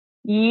 because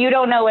you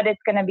don't know what it's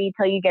going to be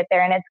till you get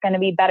there. And it's going to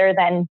be better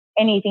than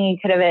anything you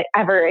could have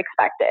ever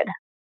expected.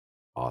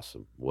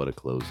 Awesome. What a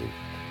closing.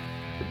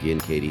 Again,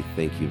 Katie,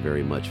 thank you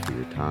very much for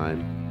your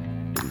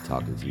time. We'll be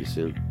talking to you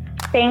soon.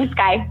 Thanks,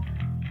 guys.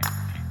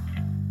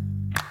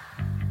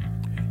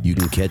 You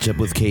can catch up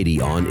with Katie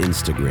on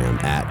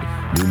Instagram at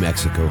New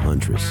Mexico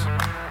Huntress.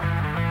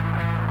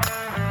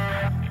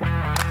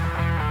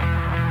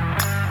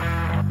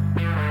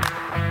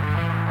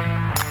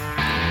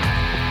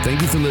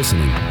 Thank you for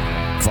listening.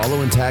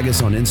 Follow and tag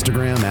us on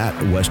Instagram at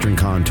Western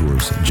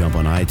Contours. Jump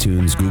on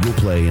iTunes, Google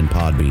Play, and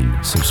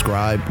Podbean.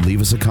 Subscribe,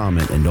 leave us a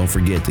comment, and don't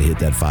forget to hit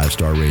that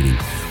 5-star rating.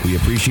 We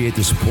appreciate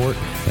the support,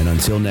 and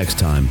until next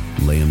time,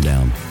 lay them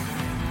down.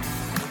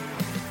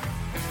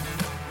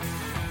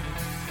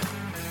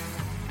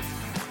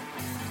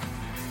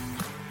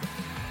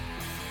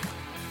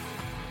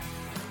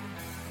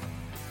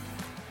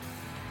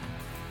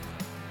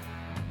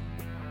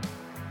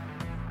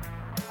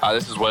 Hi,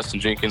 this is Weston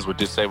Jenkins with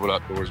Disabled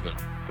Outdoorsmen,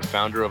 the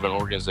founder of an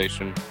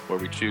organization where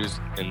we choose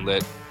and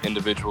let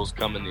individuals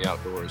come in the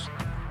outdoors.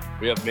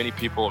 We have many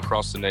people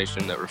across the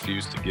nation that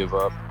refuse to give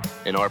up,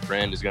 and our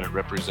brand is going to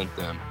represent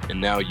them,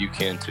 and now you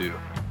can too.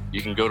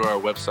 You can go to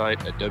our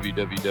website at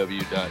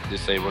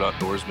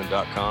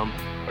www.disabledoutdoorsman.com,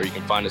 or you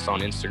can find us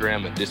on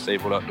Instagram at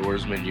Disabled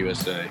Outdoorsman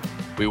USA.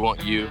 We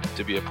want you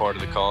to be a part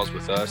of the cause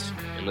with us,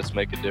 and let's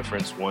make a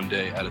difference one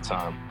day at a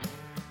time.